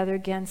gather together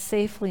again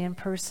safely in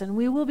person,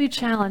 we will be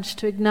challenged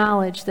to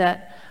acknowledge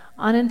that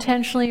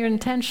unintentionally or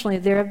intentionally,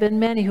 there have been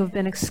many who have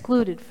been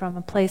excluded from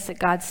a place at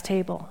God's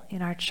table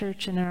in our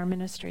church and in our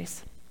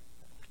ministries.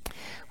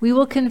 We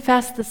will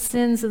confess the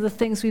sins of the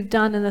things we've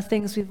done and the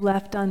things we've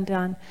left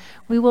undone.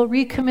 We will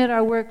recommit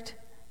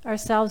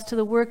ourselves to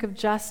the work of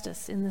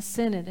justice in the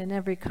synod and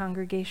every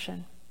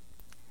congregation.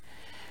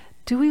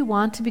 Do we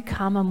want to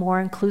become a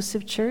more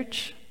inclusive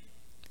church?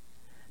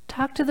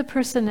 Talk to the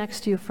person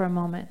next to you for a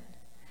moment.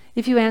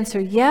 If you answer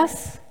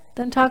yes,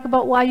 then talk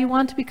about why you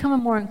want to become a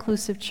more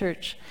inclusive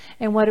church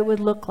and what it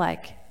would look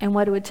like and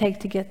what it would take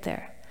to get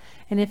there.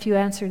 And if you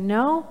answer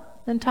no,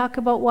 then talk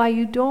about why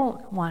you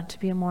don't want to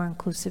be a more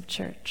inclusive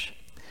church.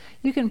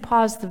 You can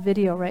pause the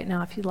video right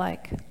now if you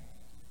like.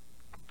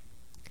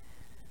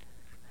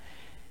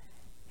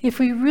 If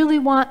we really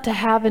want to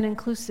have an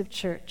inclusive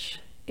church,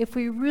 if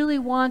we really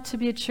want to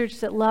be a church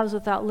that loves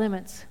without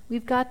limits,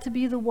 we've got to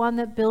be the one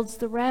that builds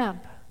the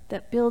ramp,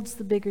 that builds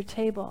the bigger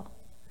table.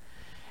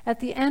 At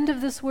the end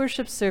of this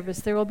worship service,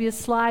 there will be a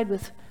slide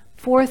with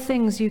 4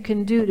 things you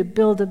can do to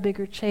build a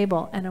bigger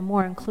table and a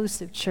more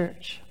inclusive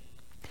church.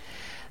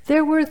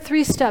 There were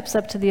 3 steps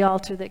up to the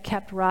altar that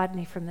kept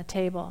Rodney from the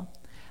table.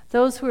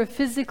 Those who were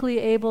physically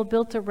able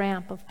built a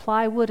ramp of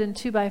plywood and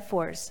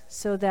 2x4s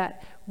so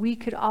that we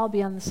could all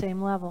be on the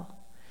same level.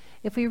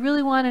 If we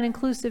really want an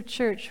inclusive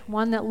church,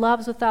 one that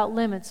loves without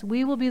limits,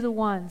 we will be the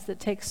ones that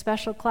take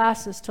special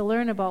classes to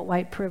learn about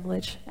white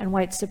privilege and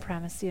white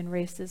supremacy and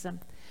racism.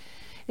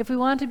 If we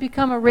want to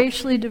become a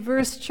racially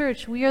diverse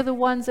church, we are the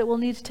ones that will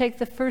need to take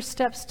the first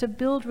steps to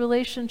build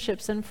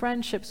relationships and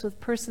friendships with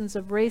persons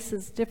of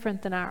races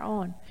different than our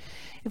own.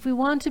 If we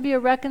want to be a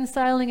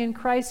reconciling in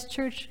Christ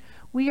church,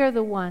 we are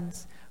the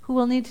ones who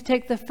will need to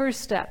take the first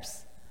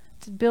steps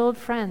to build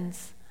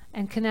friends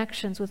and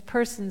connections with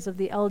persons of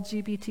the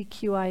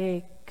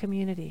LGBTQIA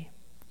community.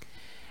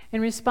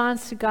 In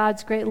response to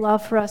God's great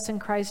love for us in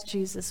Christ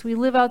Jesus, we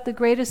live out the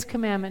greatest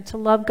commandment, to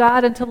love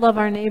God and to love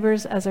our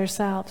neighbors as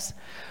ourselves.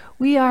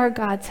 We are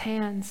God's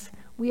hands.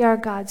 We are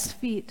God's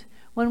feet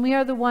when we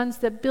are the ones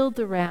that build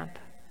the ramp,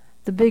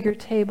 the bigger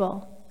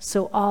table,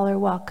 so all are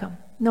welcome,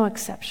 no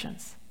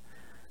exceptions.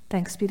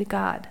 Thanks be to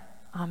God.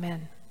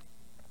 Amen.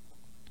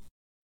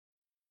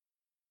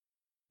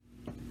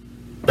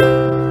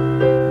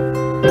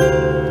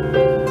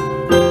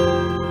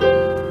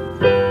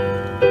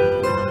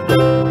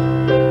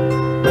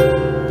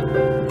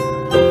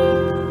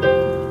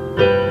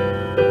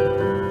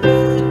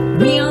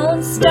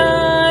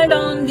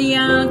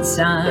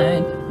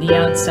 The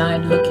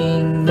outside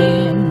looking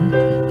in.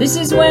 This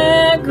is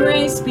where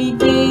grace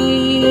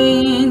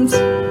begins.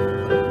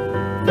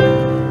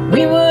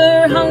 We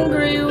were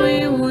hungry,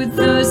 we were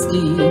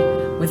thirsty,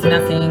 with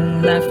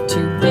nothing left to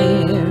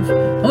give,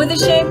 or the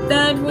shape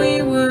that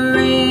we were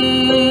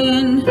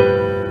in.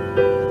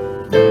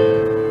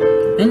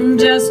 And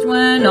just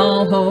when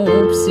all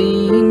hope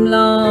seemed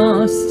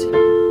lost,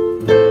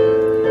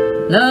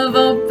 love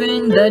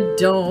opened the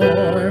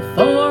door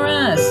for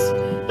us.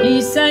 He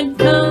said,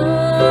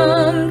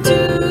 come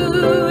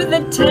to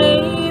the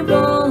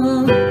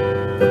table.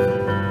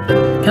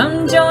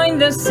 Come join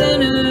the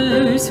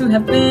sinners who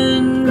have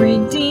been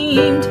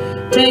redeemed.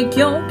 Take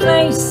your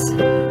place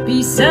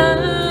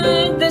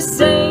beside the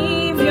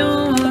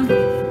Savior.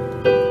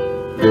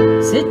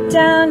 Sit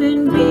down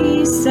and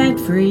be set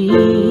free.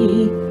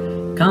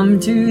 Come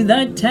to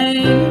the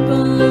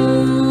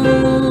table.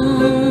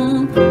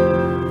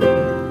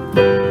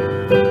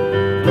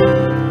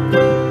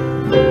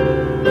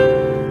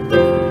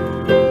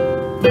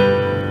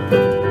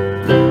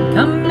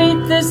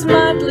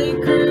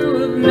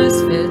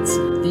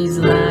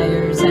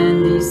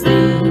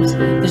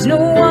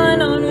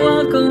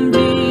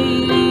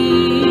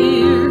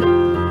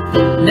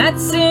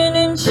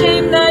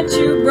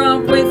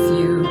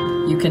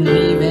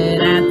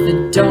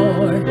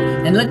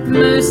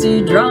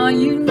 mercy draw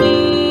you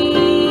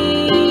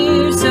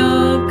near.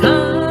 So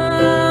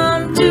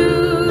come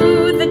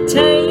to the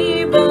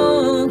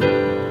table.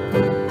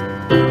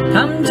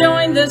 Come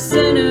join the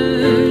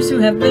sinners who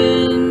have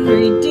been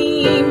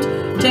redeemed.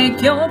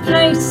 Take your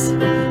place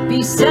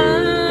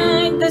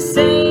beside the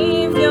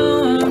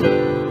Savior.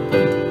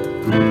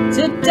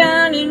 Sit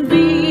down and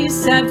be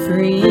set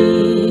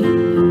free.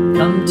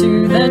 Come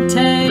to the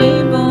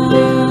table.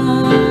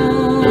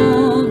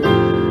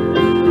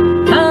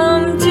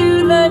 Come to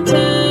the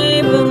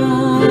table.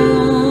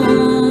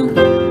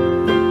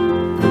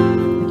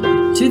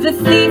 To the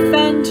thief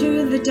and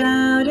to the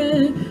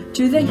doubter,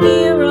 to the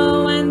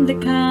hero and the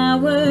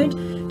coward,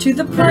 to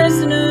the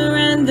prisoner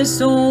and the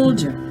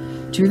soldier,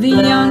 to the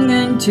young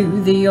and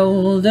to the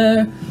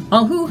older,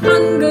 all who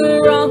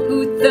hunger, all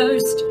who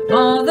thirst,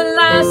 all the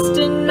last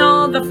and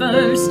all the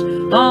first,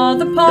 all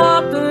the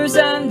paupers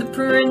and the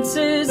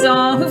princes,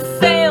 all who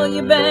fail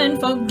you've been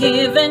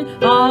forgiven,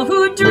 all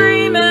who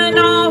dream and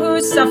all who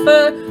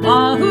suffer,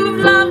 all who've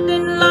loved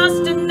and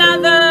lost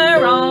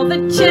another, all the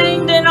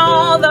chained and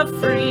all the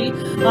free,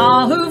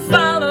 all who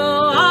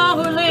follow, all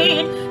who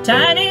lead, to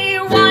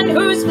anyone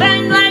who's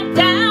been let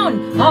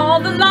down, all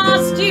the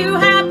lost you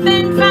have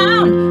been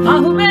found,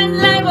 all who've been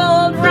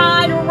labeled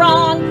right or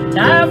wrong, to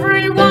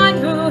everyone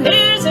who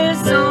hears his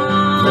song.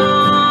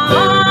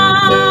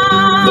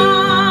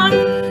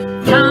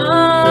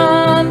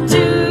 Come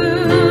to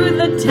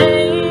the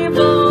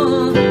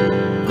table.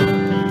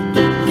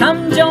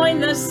 Come join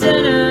the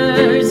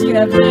sinners, you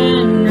have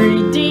been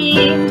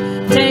redeemed.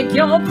 Take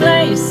your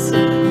place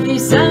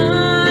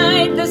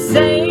beside the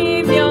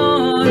Savior.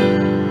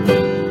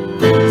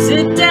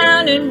 Sit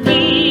down and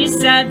be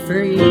set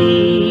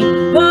free.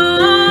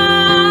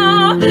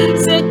 Whoa,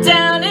 sit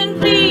down and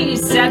be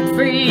set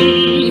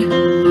free.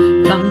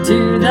 Come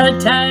to the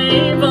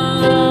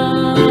table.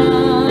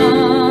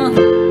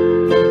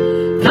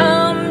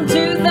 Come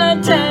to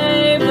the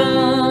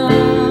table.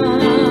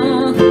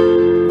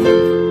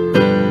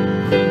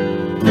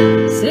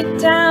 Sit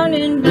down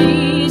and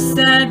be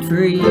set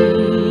free.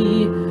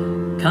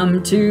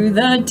 Come to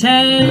the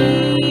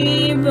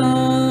table.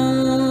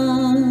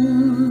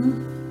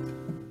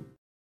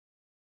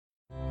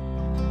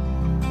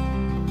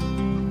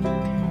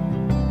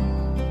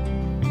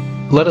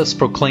 Let us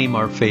proclaim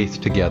our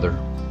faith together.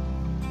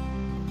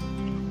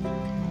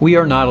 We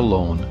are not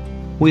alone.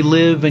 We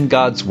live in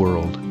God's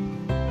world.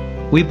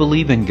 We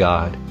believe in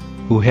God,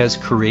 who has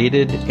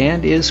created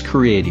and is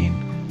creating,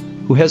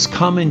 who has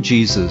come in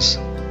Jesus,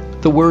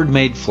 the Word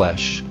made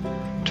flesh,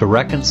 to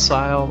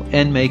reconcile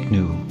and make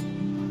new,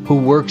 who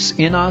works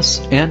in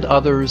us and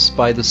others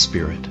by the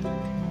Spirit.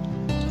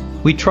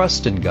 We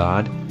trust in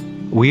God.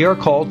 We are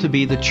called to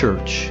be the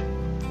church,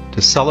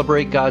 to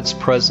celebrate God's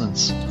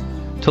presence,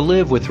 to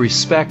live with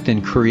respect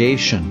in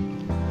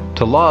creation,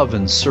 to love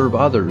and serve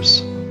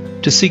others,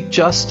 to seek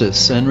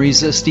justice and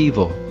resist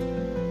evil,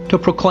 to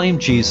proclaim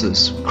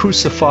Jesus,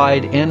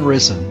 crucified and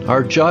risen,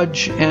 our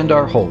judge and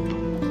our hope.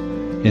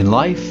 In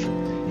life,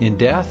 in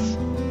death,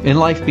 in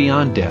life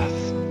beyond death,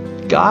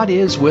 God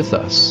is with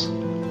us.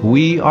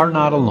 We are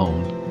not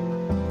alone.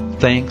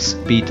 Thanks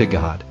be to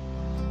God.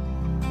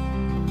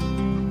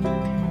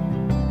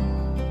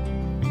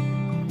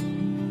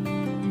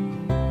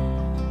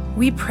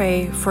 We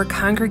pray for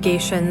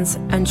congregations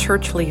and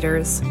church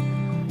leaders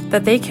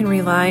that they can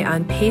rely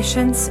on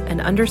patience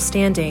and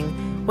understanding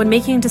when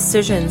making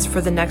decisions for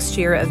the next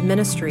year of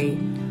ministry,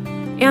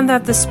 and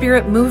that the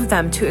Spirit move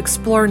them to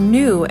explore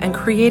new and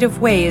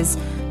creative ways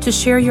to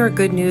share your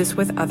good news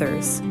with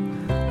others.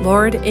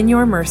 Lord, in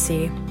your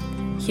mercy,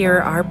 hear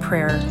our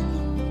prayer.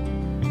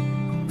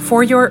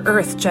 For your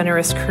earth,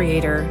 generous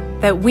Creator,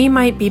 that we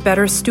might be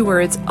better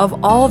stewards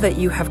of all that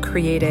you have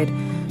created,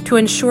 to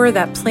ensure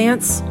that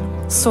plants,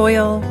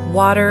 soil,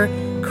 water,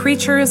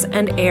 creatures,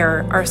 and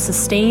air are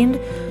sustained,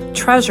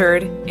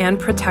 treasured, and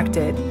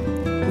protected.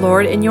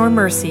 Lord, in your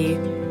mercy,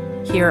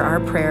 hear our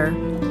prayer.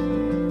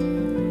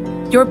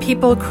 Your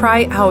people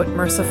cry out,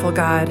 merciful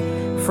God,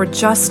 for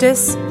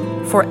justice,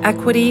 for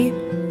equity,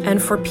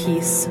 and for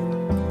peace.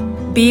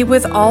 Be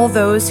with all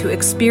those who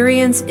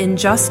experience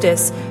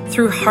injustice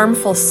through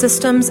harmful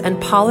systems and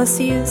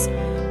policies,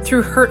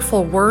 through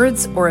hurtful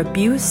words or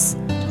abuse,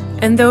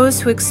 and those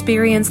who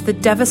experience the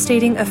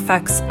devastating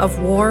effects of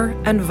war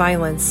and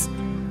violence.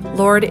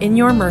 Lord, in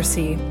your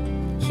mercy,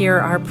 hear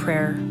our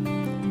prayer.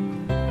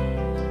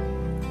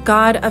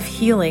 God of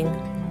healing,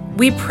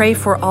 we pray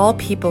for all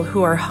people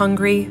who are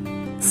hungry,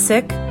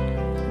 sick,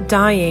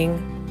 dying,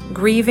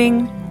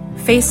 grieving,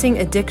 facing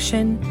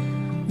addiction,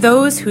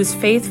 those whose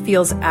faith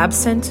feels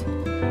absent,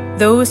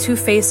 those who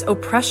face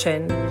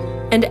oppression,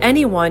 and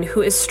anyone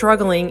who is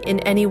struggling in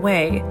any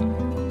way,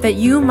 that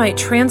you might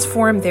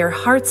transform their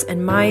hearts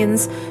and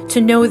minds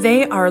to know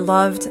they are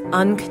loved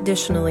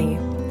unconditionally.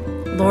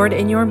 Lord,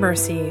 in your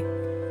mercy,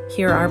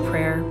 hear our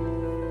prayer.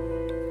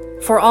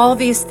 For all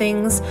these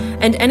things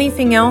and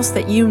anything else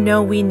that you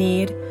know we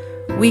need,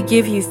 we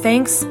give you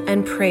thanks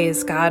and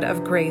praise, God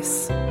of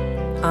grace.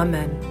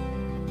 Amen.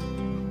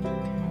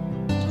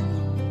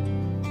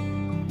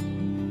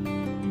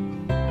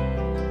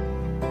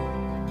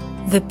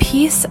 The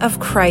peace of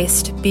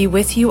Christ be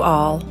with you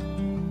all,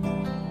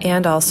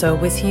 and also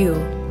with you.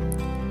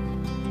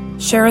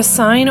 Share a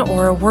sign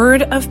or a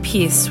word of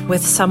peace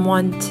with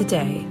someone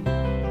today.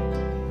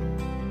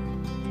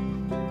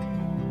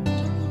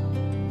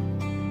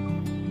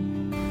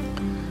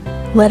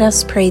 Let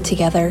us pray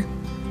together.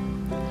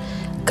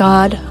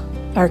 God,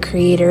 our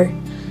Creator,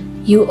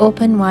 you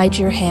open wide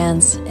your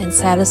hands and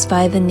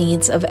satisfy the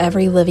needs of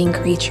every living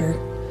creature.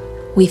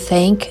 We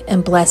thank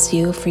and bless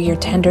you for your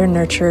tender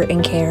nurture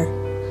and care.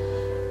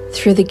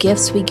 Through the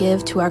gifts we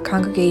give to our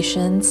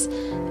congregations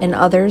and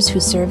others who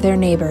serve their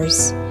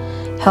neighbors,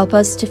 help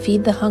us to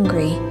feed the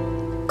hungry,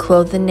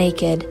 clothe the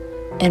naked,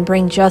 and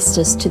bring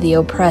justice to the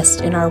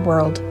oppressed in our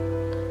world.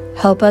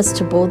 Help us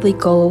to boldly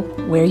go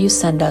where you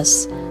send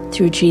us,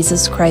 through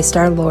Jesus Christ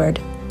our Lord.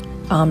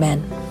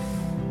 Amen.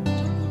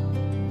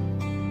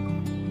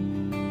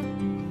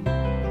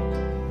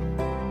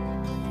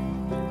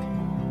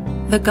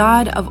 The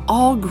God of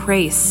all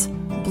grace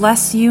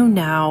bless you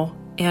now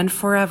and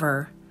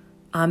forever.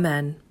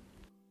 Amen.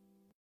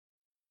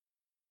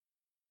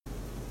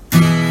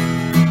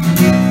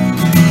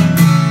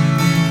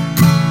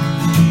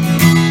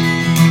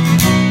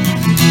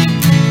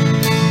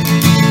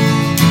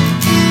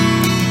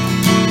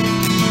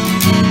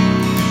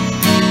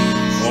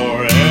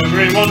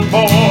 Everyone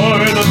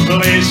born a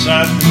place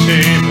at the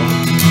table,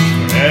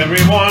 for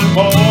everyone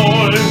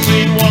born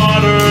clean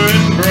water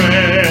and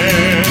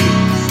bread,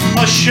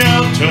 a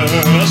shelter,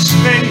 a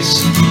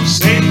space,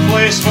 safe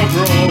place for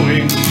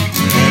growing,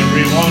 for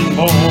everyone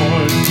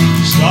born,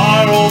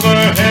 star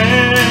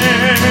overhead,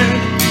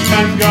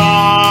 and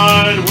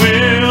God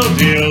will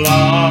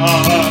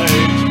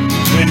delight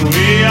when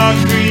we are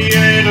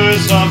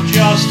creators of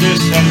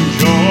justice and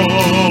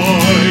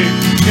joy.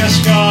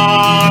 Yes,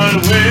 God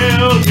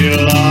will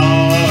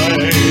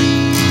delight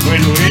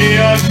when we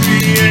are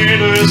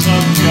creators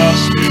of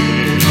justice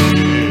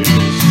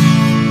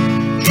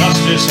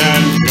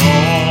and joy.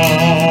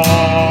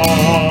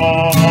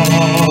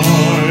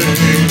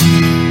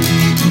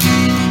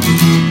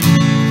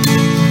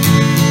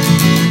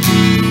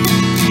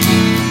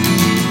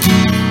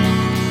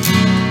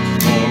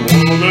 For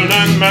woman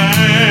and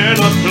man, a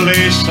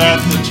place at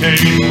the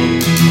table,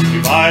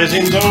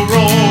 devising the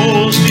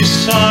roles,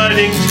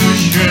 deciding to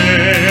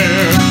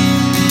share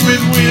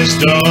with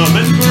wisdom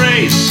and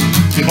grace,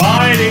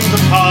 dividing the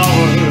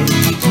power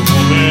for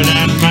woman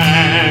and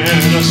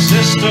man, a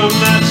system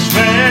that's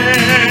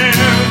fair,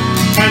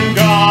 and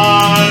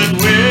God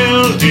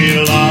will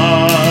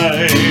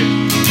delight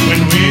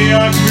when we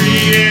are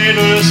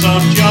creators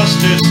of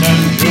justice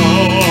and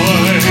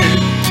joy.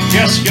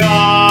 Yes,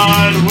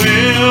 God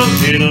will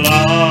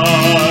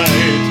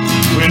delight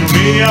when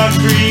we are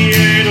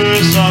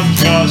creators of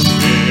justice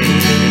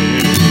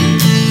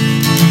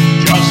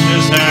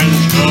and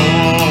joy.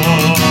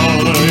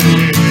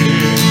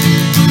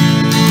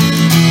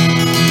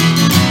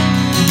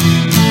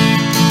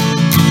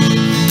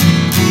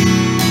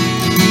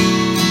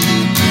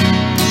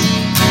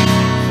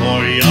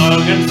 For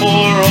young and for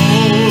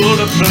old,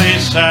 a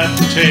place at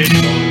the table, a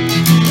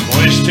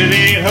voice to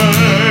be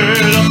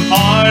heard, a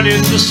part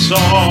in the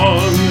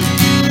song.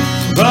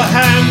 The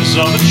hands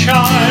of a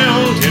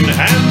child in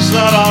hands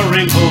that are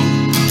wrinkled,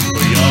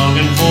 for young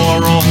and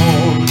for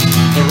old,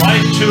 the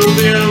right to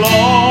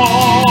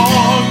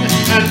belong,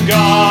 and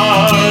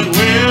God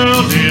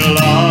will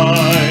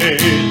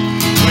delight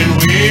when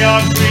we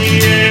are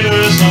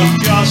creators of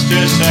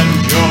justice and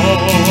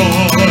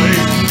joy.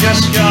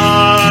 Yes,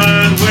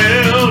 God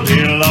will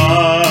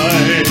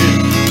delight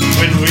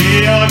when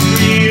we are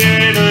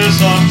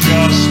creators of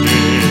justice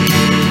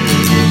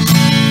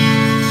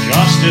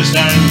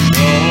and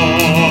joy.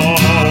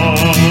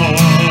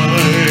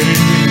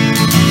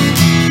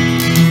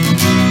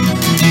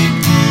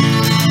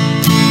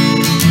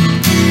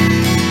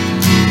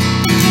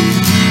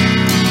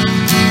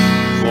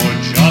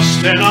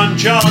 And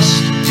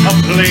unjust, a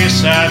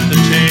place at the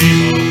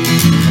table,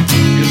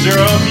 is there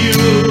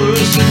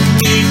abuse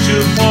and need to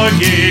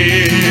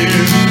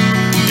forgive,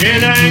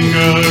 in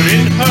anger,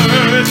 in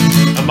hurt,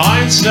 a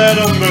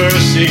mindset of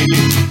mercy,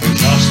 for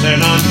just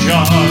and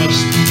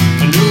unjust,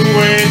 a new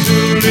way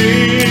to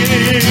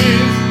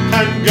live,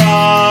 and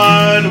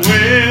God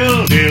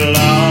will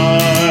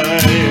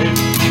delight.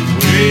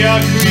 We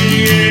are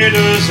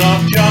creators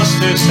of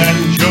justice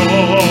and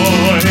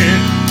joy.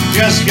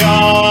 Yes,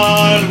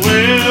 God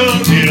will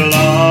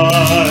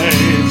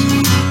delight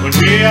when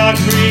we are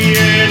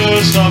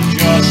creators of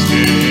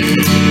justice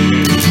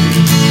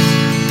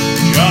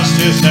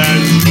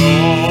and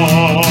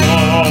joy.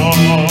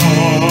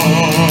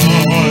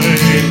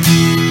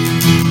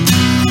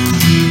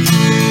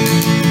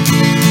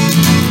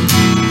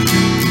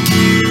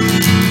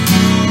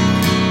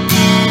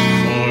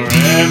 For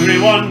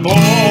everyone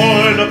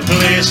born a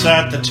place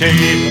at the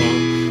table,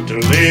 to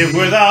live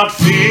without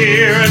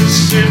fear and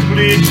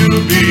simply to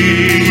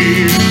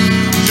be,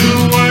 to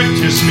work,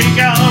 to speak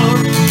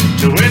out,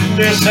 to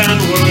witness and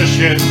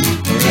worship,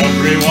 for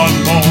everyone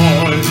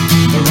born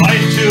the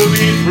right to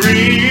be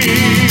free,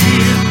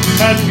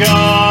 and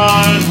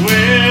God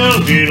will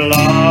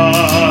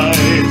delight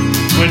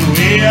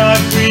we are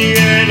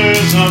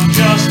creators of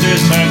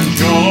justice and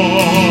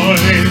joy.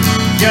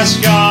 Yes,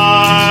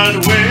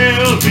 God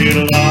will be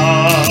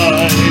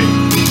light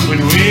when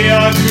we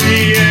are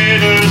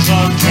creators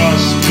of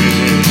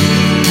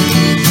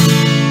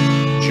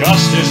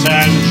justice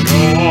and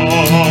joy.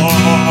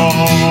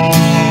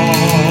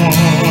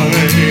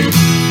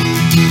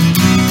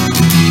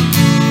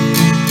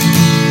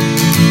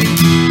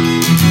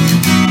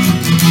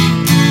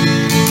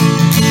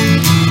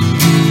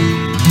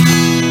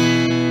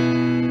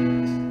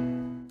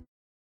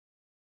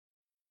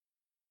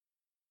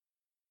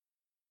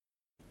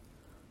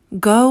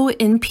 Go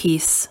in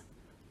peace.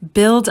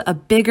 Build a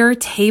bigger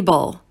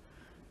table.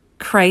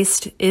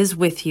 Christ is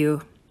with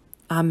you.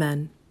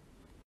 Amen.